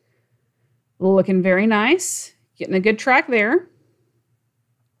 Looking very nice. Getting a good track there.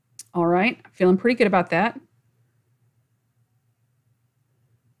 All right, feeling pretty good about that.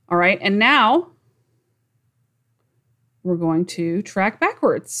 All right, and now we're going to track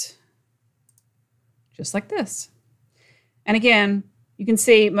backwards, just like this. And again, you can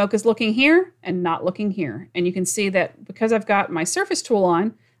see Mocha's looking here and not looking here. And you can see that because I've got my surface tool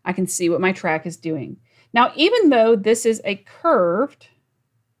on, I can see what my track is doing. Now, even though this is a curved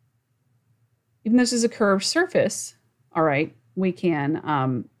surface, all right, we can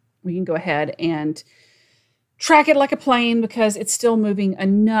go ahead and track it like a plane because it's still moving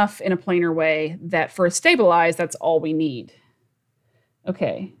enough in a planar way that for a stabilize, that's all we need.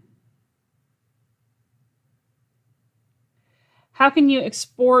 Okay. How can you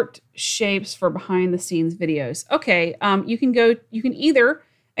export shapes for behind the scenes videos? Okay, you can either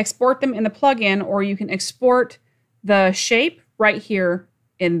export them in the plugin or you can export the shape right here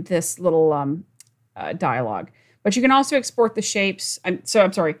in this little dialog. But you can also export the shapes. I'm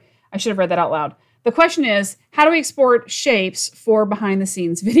sorry, I should have read that out loud. The question is, how do we export shapes for behind the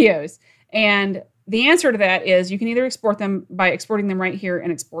scenes videos? And the answer to that is you can either export them by exporting them right here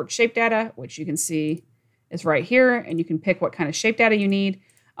and export shape data, which you can see is right here, and you can pick what kind of shape data you need,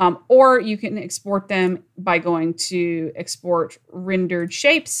 or you can export them by going to export rendered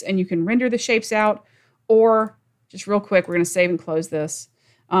shapes, and you can render the shapes out, or just real quick, we're going to save and close this.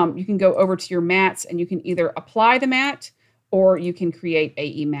 You can go over to your mats, and you can either apply the mat, or you can create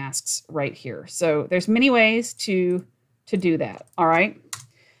AE masks right here. So there's many ways to do that, all right?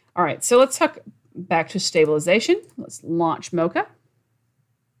 All right, so let's talk back to stabilization. Let's launch Mocha.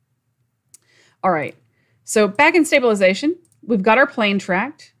 All right. So back in stabilization, we've got our plane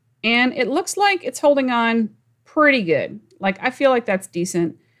tracked, and it looks like it's holding on pretty good. Like, I feel like that's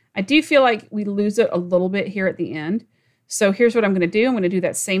decent. I do feel like we lose it a little bit here at the end. So here's what I'm going to do. I'm going to do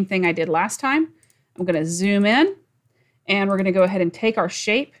that same thing I did last time. I'm going to zoom in, and we're going to go ahead and take our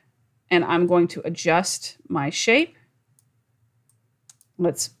shape, and I'm going to adjust my shape.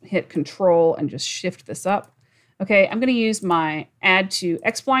 Let's hit Control and just shift this up. Okay, I'm going to use my Add to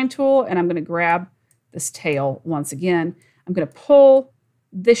X-Spline tool, and I'm going to grab this tail once again. I'm going to pull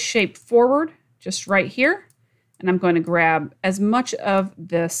this shape forward just right here, and I'm going to grab as much of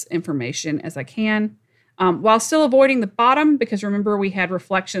this information as I can while still avoiding the bottom, because remember we had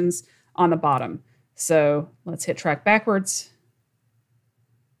reflections on the bottom. So let's hit track backwards.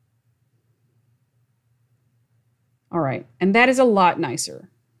 All right, and that is a lot nicer.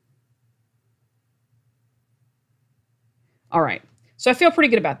 All right, so I feel pretty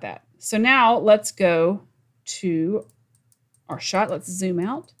good about that. So now let's go to our shot. Let's zoom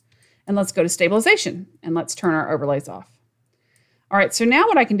out and let's go to stabilization and let's turn our overlays off. All right, so now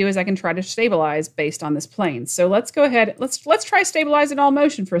what I can do is I can try to stabilize based on this plane. So let's go ahead, let's try stabilize in all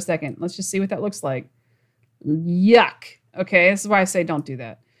motion for a second. Let's just see what that looks like. Yuck. Okay, this is why I say don't do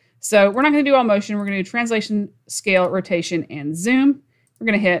that. So we're not gonna do all motion. We're gonna do translation, scale, rotation, and zoom. We're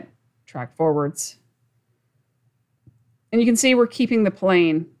gonna hit track forwards. And you can see we're keeping the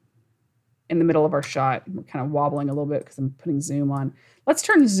plane in the middle of our shot. We're kind of wobbling a little bit because I'm putting zoom on. Let's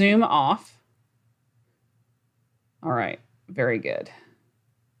turn zoom off. All right, very good.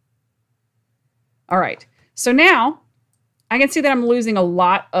 All right, so now I can see that I'm losing a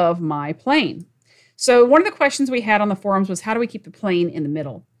lot of my plane. So one of the questions we had on the forums was, how do we keep the plane in the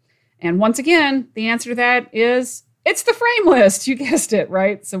middle? And once again, the answer to that is, it's the frame list. You guessed it,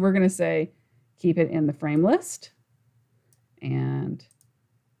 right? So we're gonna say, keep it in the frame list and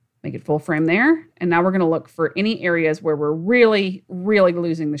make it full frame there. And now we're going to look for any areas where we're really, really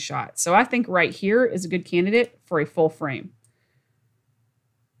losing the shot. So I think right here is a good candidate for a full frame.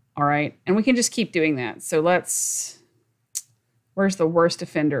 All right. And we can just keep doing that. So where's the worst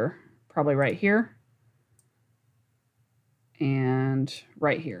offender? Probably right here. And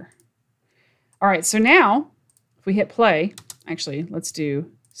right here. All right. So now if we hit play, actually, let's do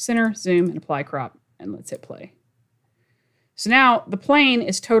center, zoom, and apply crop. And let's hit play. So now the plane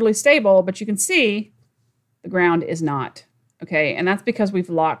is totally stable, but you can see the ground is not, okay? And that's because we've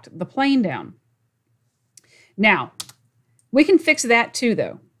locked the plane down. Now, we can fix that too,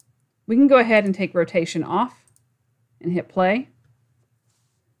 though. We can go ahead and take rotation off and hit play.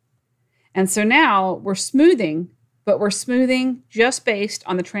 And so now we're smoothing, but we're smoothing just based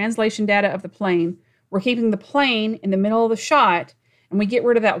on the translation data of the plane we're keeping the plane in the middle of the shot, and we get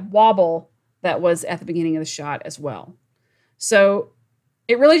rid of that wobble that was at the beginning of the shot as well. So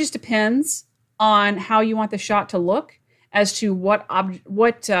it really just depends on how you want the shot to look as to what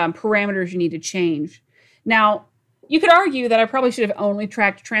parameters you need to change. Now, you could argue that I probably should have only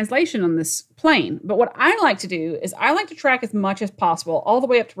tracked translation on this plane, but what I like to do is I like to track as much as possible all the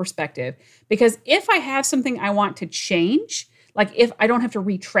way up to perspective, because if I have something I want to change, like if I don't have to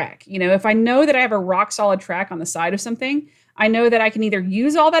retrack, if I know that I have a rock solid track on the side of something, I know that I can either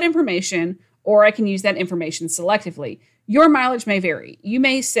use all that information or I can use that information selectively. Your mileage may vary. You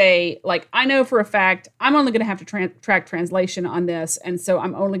may say, like, I know for a fact I'm only going to have to track translation on this, and so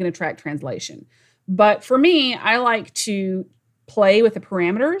I'm only going to track translation. But for me, I like to play with the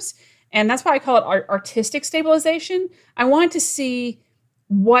parameters, and that's why I call it artistic stabilization. I want to see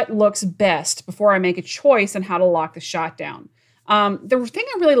what looks best before I make a choice on how to lock the shot down. The thing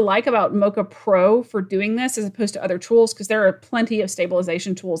I really like about Mocha Pro for doing this, as opposed to other tools, because there are plenty of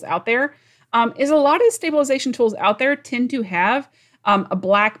stabilization tools out there, is a lot of the stabilization tools out there tend to have a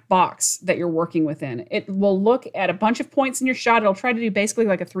black box that you're working within. It will look at a bunch of points in your shot. It'll try to do basically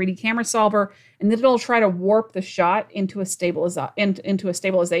like a 3D camera solver, and then it'll try to warp the shot into a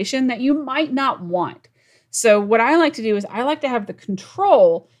stabilization that you might not want. So what I like to do is I like to have the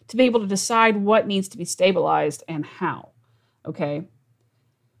control to be able to decide what needs to be stabilized and how. Okay.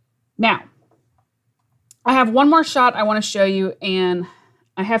 Now, I have one more shot I want to show you, and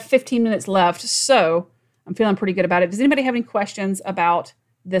I have 15 minutes left, so I'm feeling pretty good about it. Does anybody have any questions about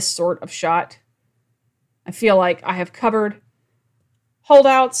this sort of shot? I feel like I have covered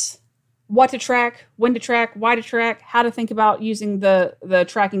holdouts, what to track, when to track, why to track, how to think about using the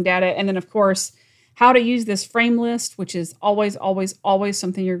tracking data, and then, of course, how to use this frame list, which is always, always, always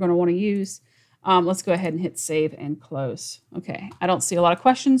something you're going to want to use. Let's go ahead and hit save and close. Okay, I don't see a lot of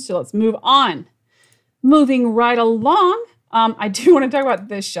questions, so let's move on. Moving right along, I do want to talk about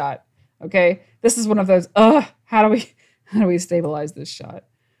this shot. Okay, this is one of those, how do we stabilize this shot?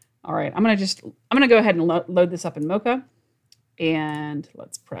 All right, I'm gonna go ahead and load this up in Mocha, and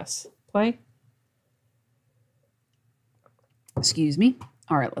let's press play. Excuse me.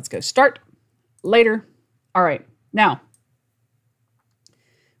 All right, let's go start. Later. All right, now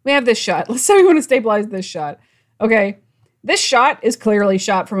we have this shot. Let's say we want to stabilize this shot. Okay, this shot is clearly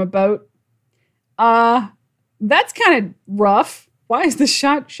shot from a boat. That's kind of rough. Why is this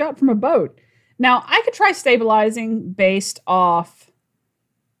shot from a boat? Now, I could try stabilizing based off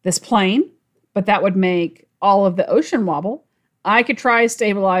this plane, but that would make all of the ocean wobble. I could try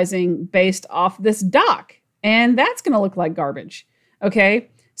stabilizing based off this dock, and that's going to look like garbage. Okay,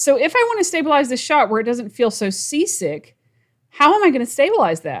 so if I want to stabilize this shot where it doesn't feel so seasick, how am I going to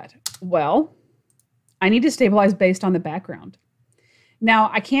stabilize that? Well, I need to stabilize based on the background.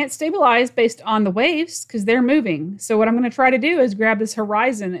 Now, I can't stabilize based on the waves because they're moving. So what I'm going to try to do is grab this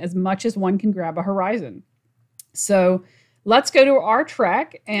horizon as much as one can grab a horizon. So let's go to our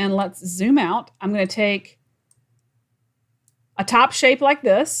track and let's zoom out. I'm going to take a top shape like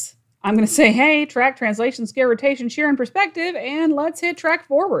this. I'm going to say, hey, track, translation, scale, rotation, shear, and perspective, and let's hit track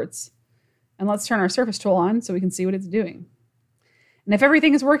forwards. And let's turn our surface tool on so we can see what it's doing. And if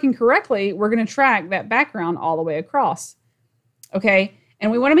everything is working correctly, we're going to track that background all the way across. Okay,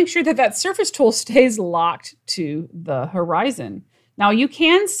 and we want to make sure that that surface tool stays locked to the horizon. Now you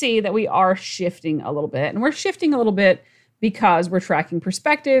can see that we are shifting a little bit, and we're shifting a little bit because we're tracking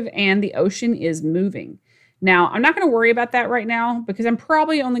perspective and the ocean is moving. Now, I'm not going to worry about that right now because I'm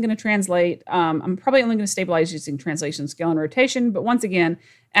probably only going to translate, I'm probably only going to stabilize using translation, scale, and rotation. But once again,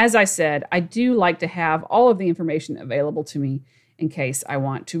 as I said, I do like to have all of the information available to me in case I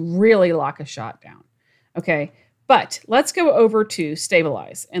want to really lock a shot down. Okay. But let's go over to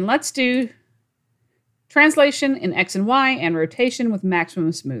stabilize and let's do translation in X and Y and rotation with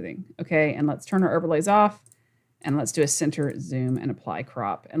maximum smoothing. Okay, and let's turn our overlays off and let's do a center zoom and apply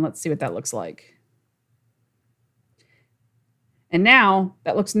crop and let's see what that looks like. And now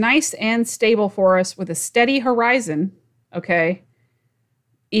that looks nice and stable for us with a steady horizon, okay,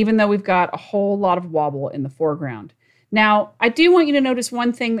 even though we've got a whole lot of wobble in the foreground. Now, I do want you to notice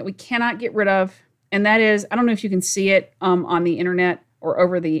one thing that we cannot get rid of. And that is, I don't know if you can see it on the internet or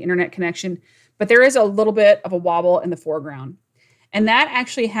over the internet connection, but there is a little bit of a wobble in the foreground. And that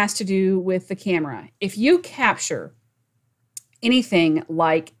actually has to do with the camera. If you capture anything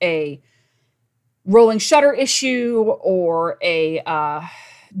like a rolling shutter issue or a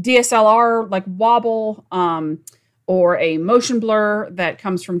DSLR like wobble or a motion blur that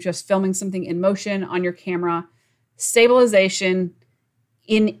comes from just filming something in motion on your camera, stabilization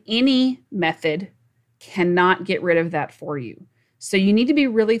in any method cannot get rid of that for you. So you need to be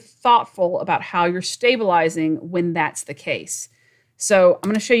really thoughtful about how you're stabilizing when that's the case. So I'm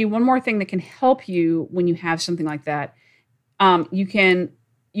going to show you one more thing that can help you when you have something like that. You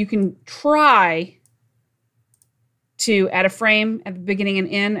can try to add a frame at the beginning and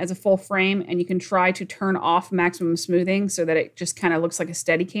end as a full frame, and you can try to turn off maximum smoothing so that it just kind of looks like a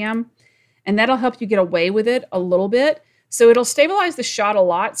steady cam. And that'll help you get away with it a little bit. So it'll stabilize the shot a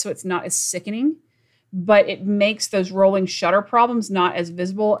lot so it's not as sickening, but it makes those rolling shutter problems not as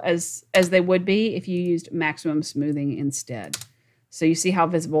visible as they would be if you used maximum smoothing instead. So you see how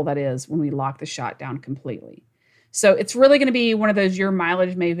visible that is when we lock the shot down completely. So it's really going to be one of those your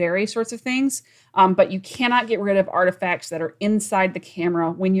mileage may vary sorts of things, but you cannot get rid of artifacts that are inside the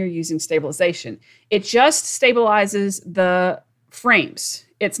camera when you're using stabilization. It just stabilizes the frames.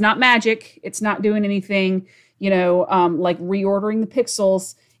 It's not magic. It's not doing anything, like reordering the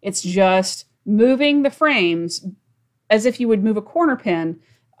pixels. It's just moving the frames as if you would move a corner pin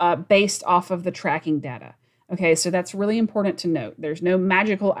based off of the tracking data. Okay, so that's really important to note. There's no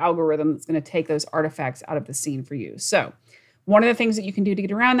magical algorithm that's going to take those artifacts out of the scene for you. So one of the things that you can do to get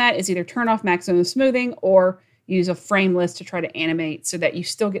around that is either turn off maximum smoothing or use a frame list to try to animate so that you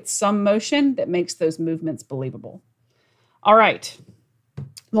still get some motion that makes those movements believable. All right.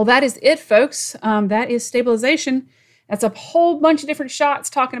 Well, that is it, folks. That is stabilization. That's a whole bunch of different shots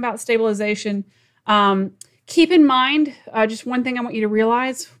talking about stabilization. Keep in mind, just one thing I want you to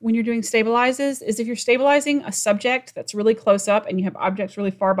realize when you're doing stabilizes is if you're stabilizing a subject that's really close up and you have objects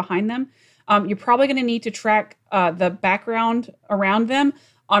really far behind them, you're probably going to need to track the background around them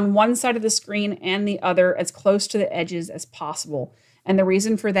on one side of the screen and the other as close to the edges as possible. And the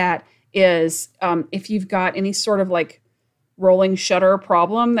reason for that is if you've got any sort of like rolling shutter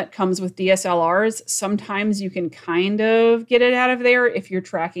problem that comes with DSLRs, sometimes you can kind of get it out of there if you're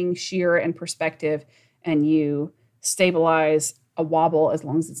tracking shear and perspective and you stabilize a wobble as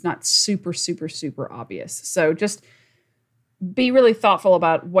long as it's not super, super, super obvious. So just be really thoughtful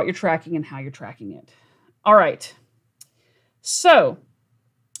about what you're tracking and how you're tracking it. All right. So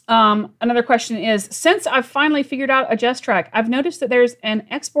another question is, since I've finally figured out Adjust Track, I've noticed that there's an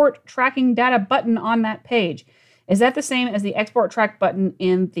Export Tracking Data button on that page. Is that the same as the Export Track button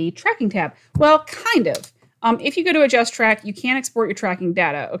in the Tracking tab? Well, kind of. If you go to Adjust Track, you can export your tracking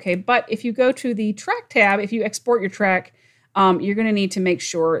data, okay? But if you go to the Track tab, if you export your track, you're going to need to make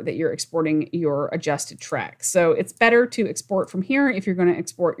sure that you're exporting your adjusted track. So it's better to export from here if you're going to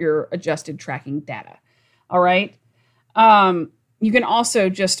export your adjusted tracking data, all right? You can also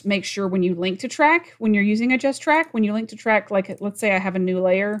just make sure when you link to track, when you're using Adjust Track, when you link to track, like let's say I have a new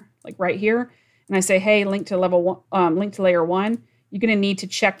layer, like right here, and I say, hey, link to link to layer 1, you're going to need to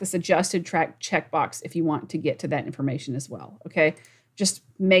check this adjusted track checkbox if you want to get to that information as well, okay? Just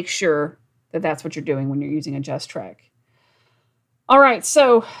make sure that that's what you're doing when you're using Adjust Track. All right,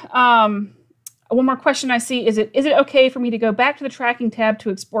 so one more question I see, is it okay for me to go back to the tracking tab to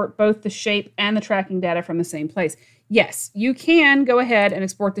export both the shape and the tracking data from the same place? Yes, you can go ahead and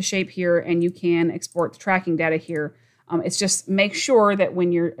export the shape here and you can export the tracking data here. It's just make sure that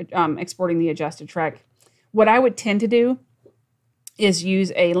when you're exporting the adjusted track, what I would tend to do is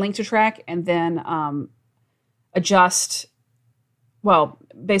use a link to track and then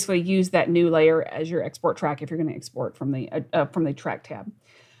basically use that new layer as your export track if you're going to export from the track tab.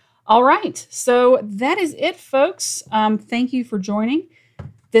 All right, so that is it, folks. Thank you for joining.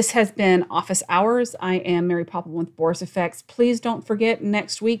 This has been Office Hours. I am Mary Poplin with Boris FX. Please don't forget,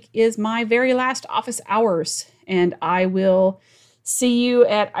 next week is my very last Office Hours, and I will see you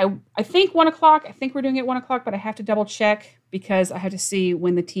at, I think 1 o'clock. I think we're doing it at 1 o'clock, but I have to double check because I have to see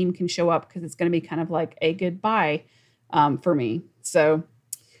when the team can show up because it's going to be kind of like a goodbye for me. So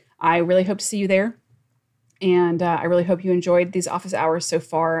I really hope to see you there. And I really hope you enjoyed these Office Hours so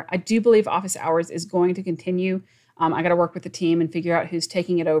far. I do believe Office Hours is going to continue. I got to work with the team and figure out who's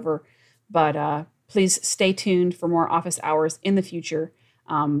taking it over. But please stay tuned for more Office Hours in the future.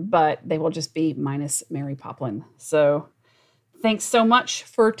 But they will just be minus Mary Poplin. So thanks so much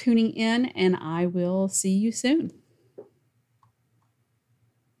for tuning in, and I will see you soon.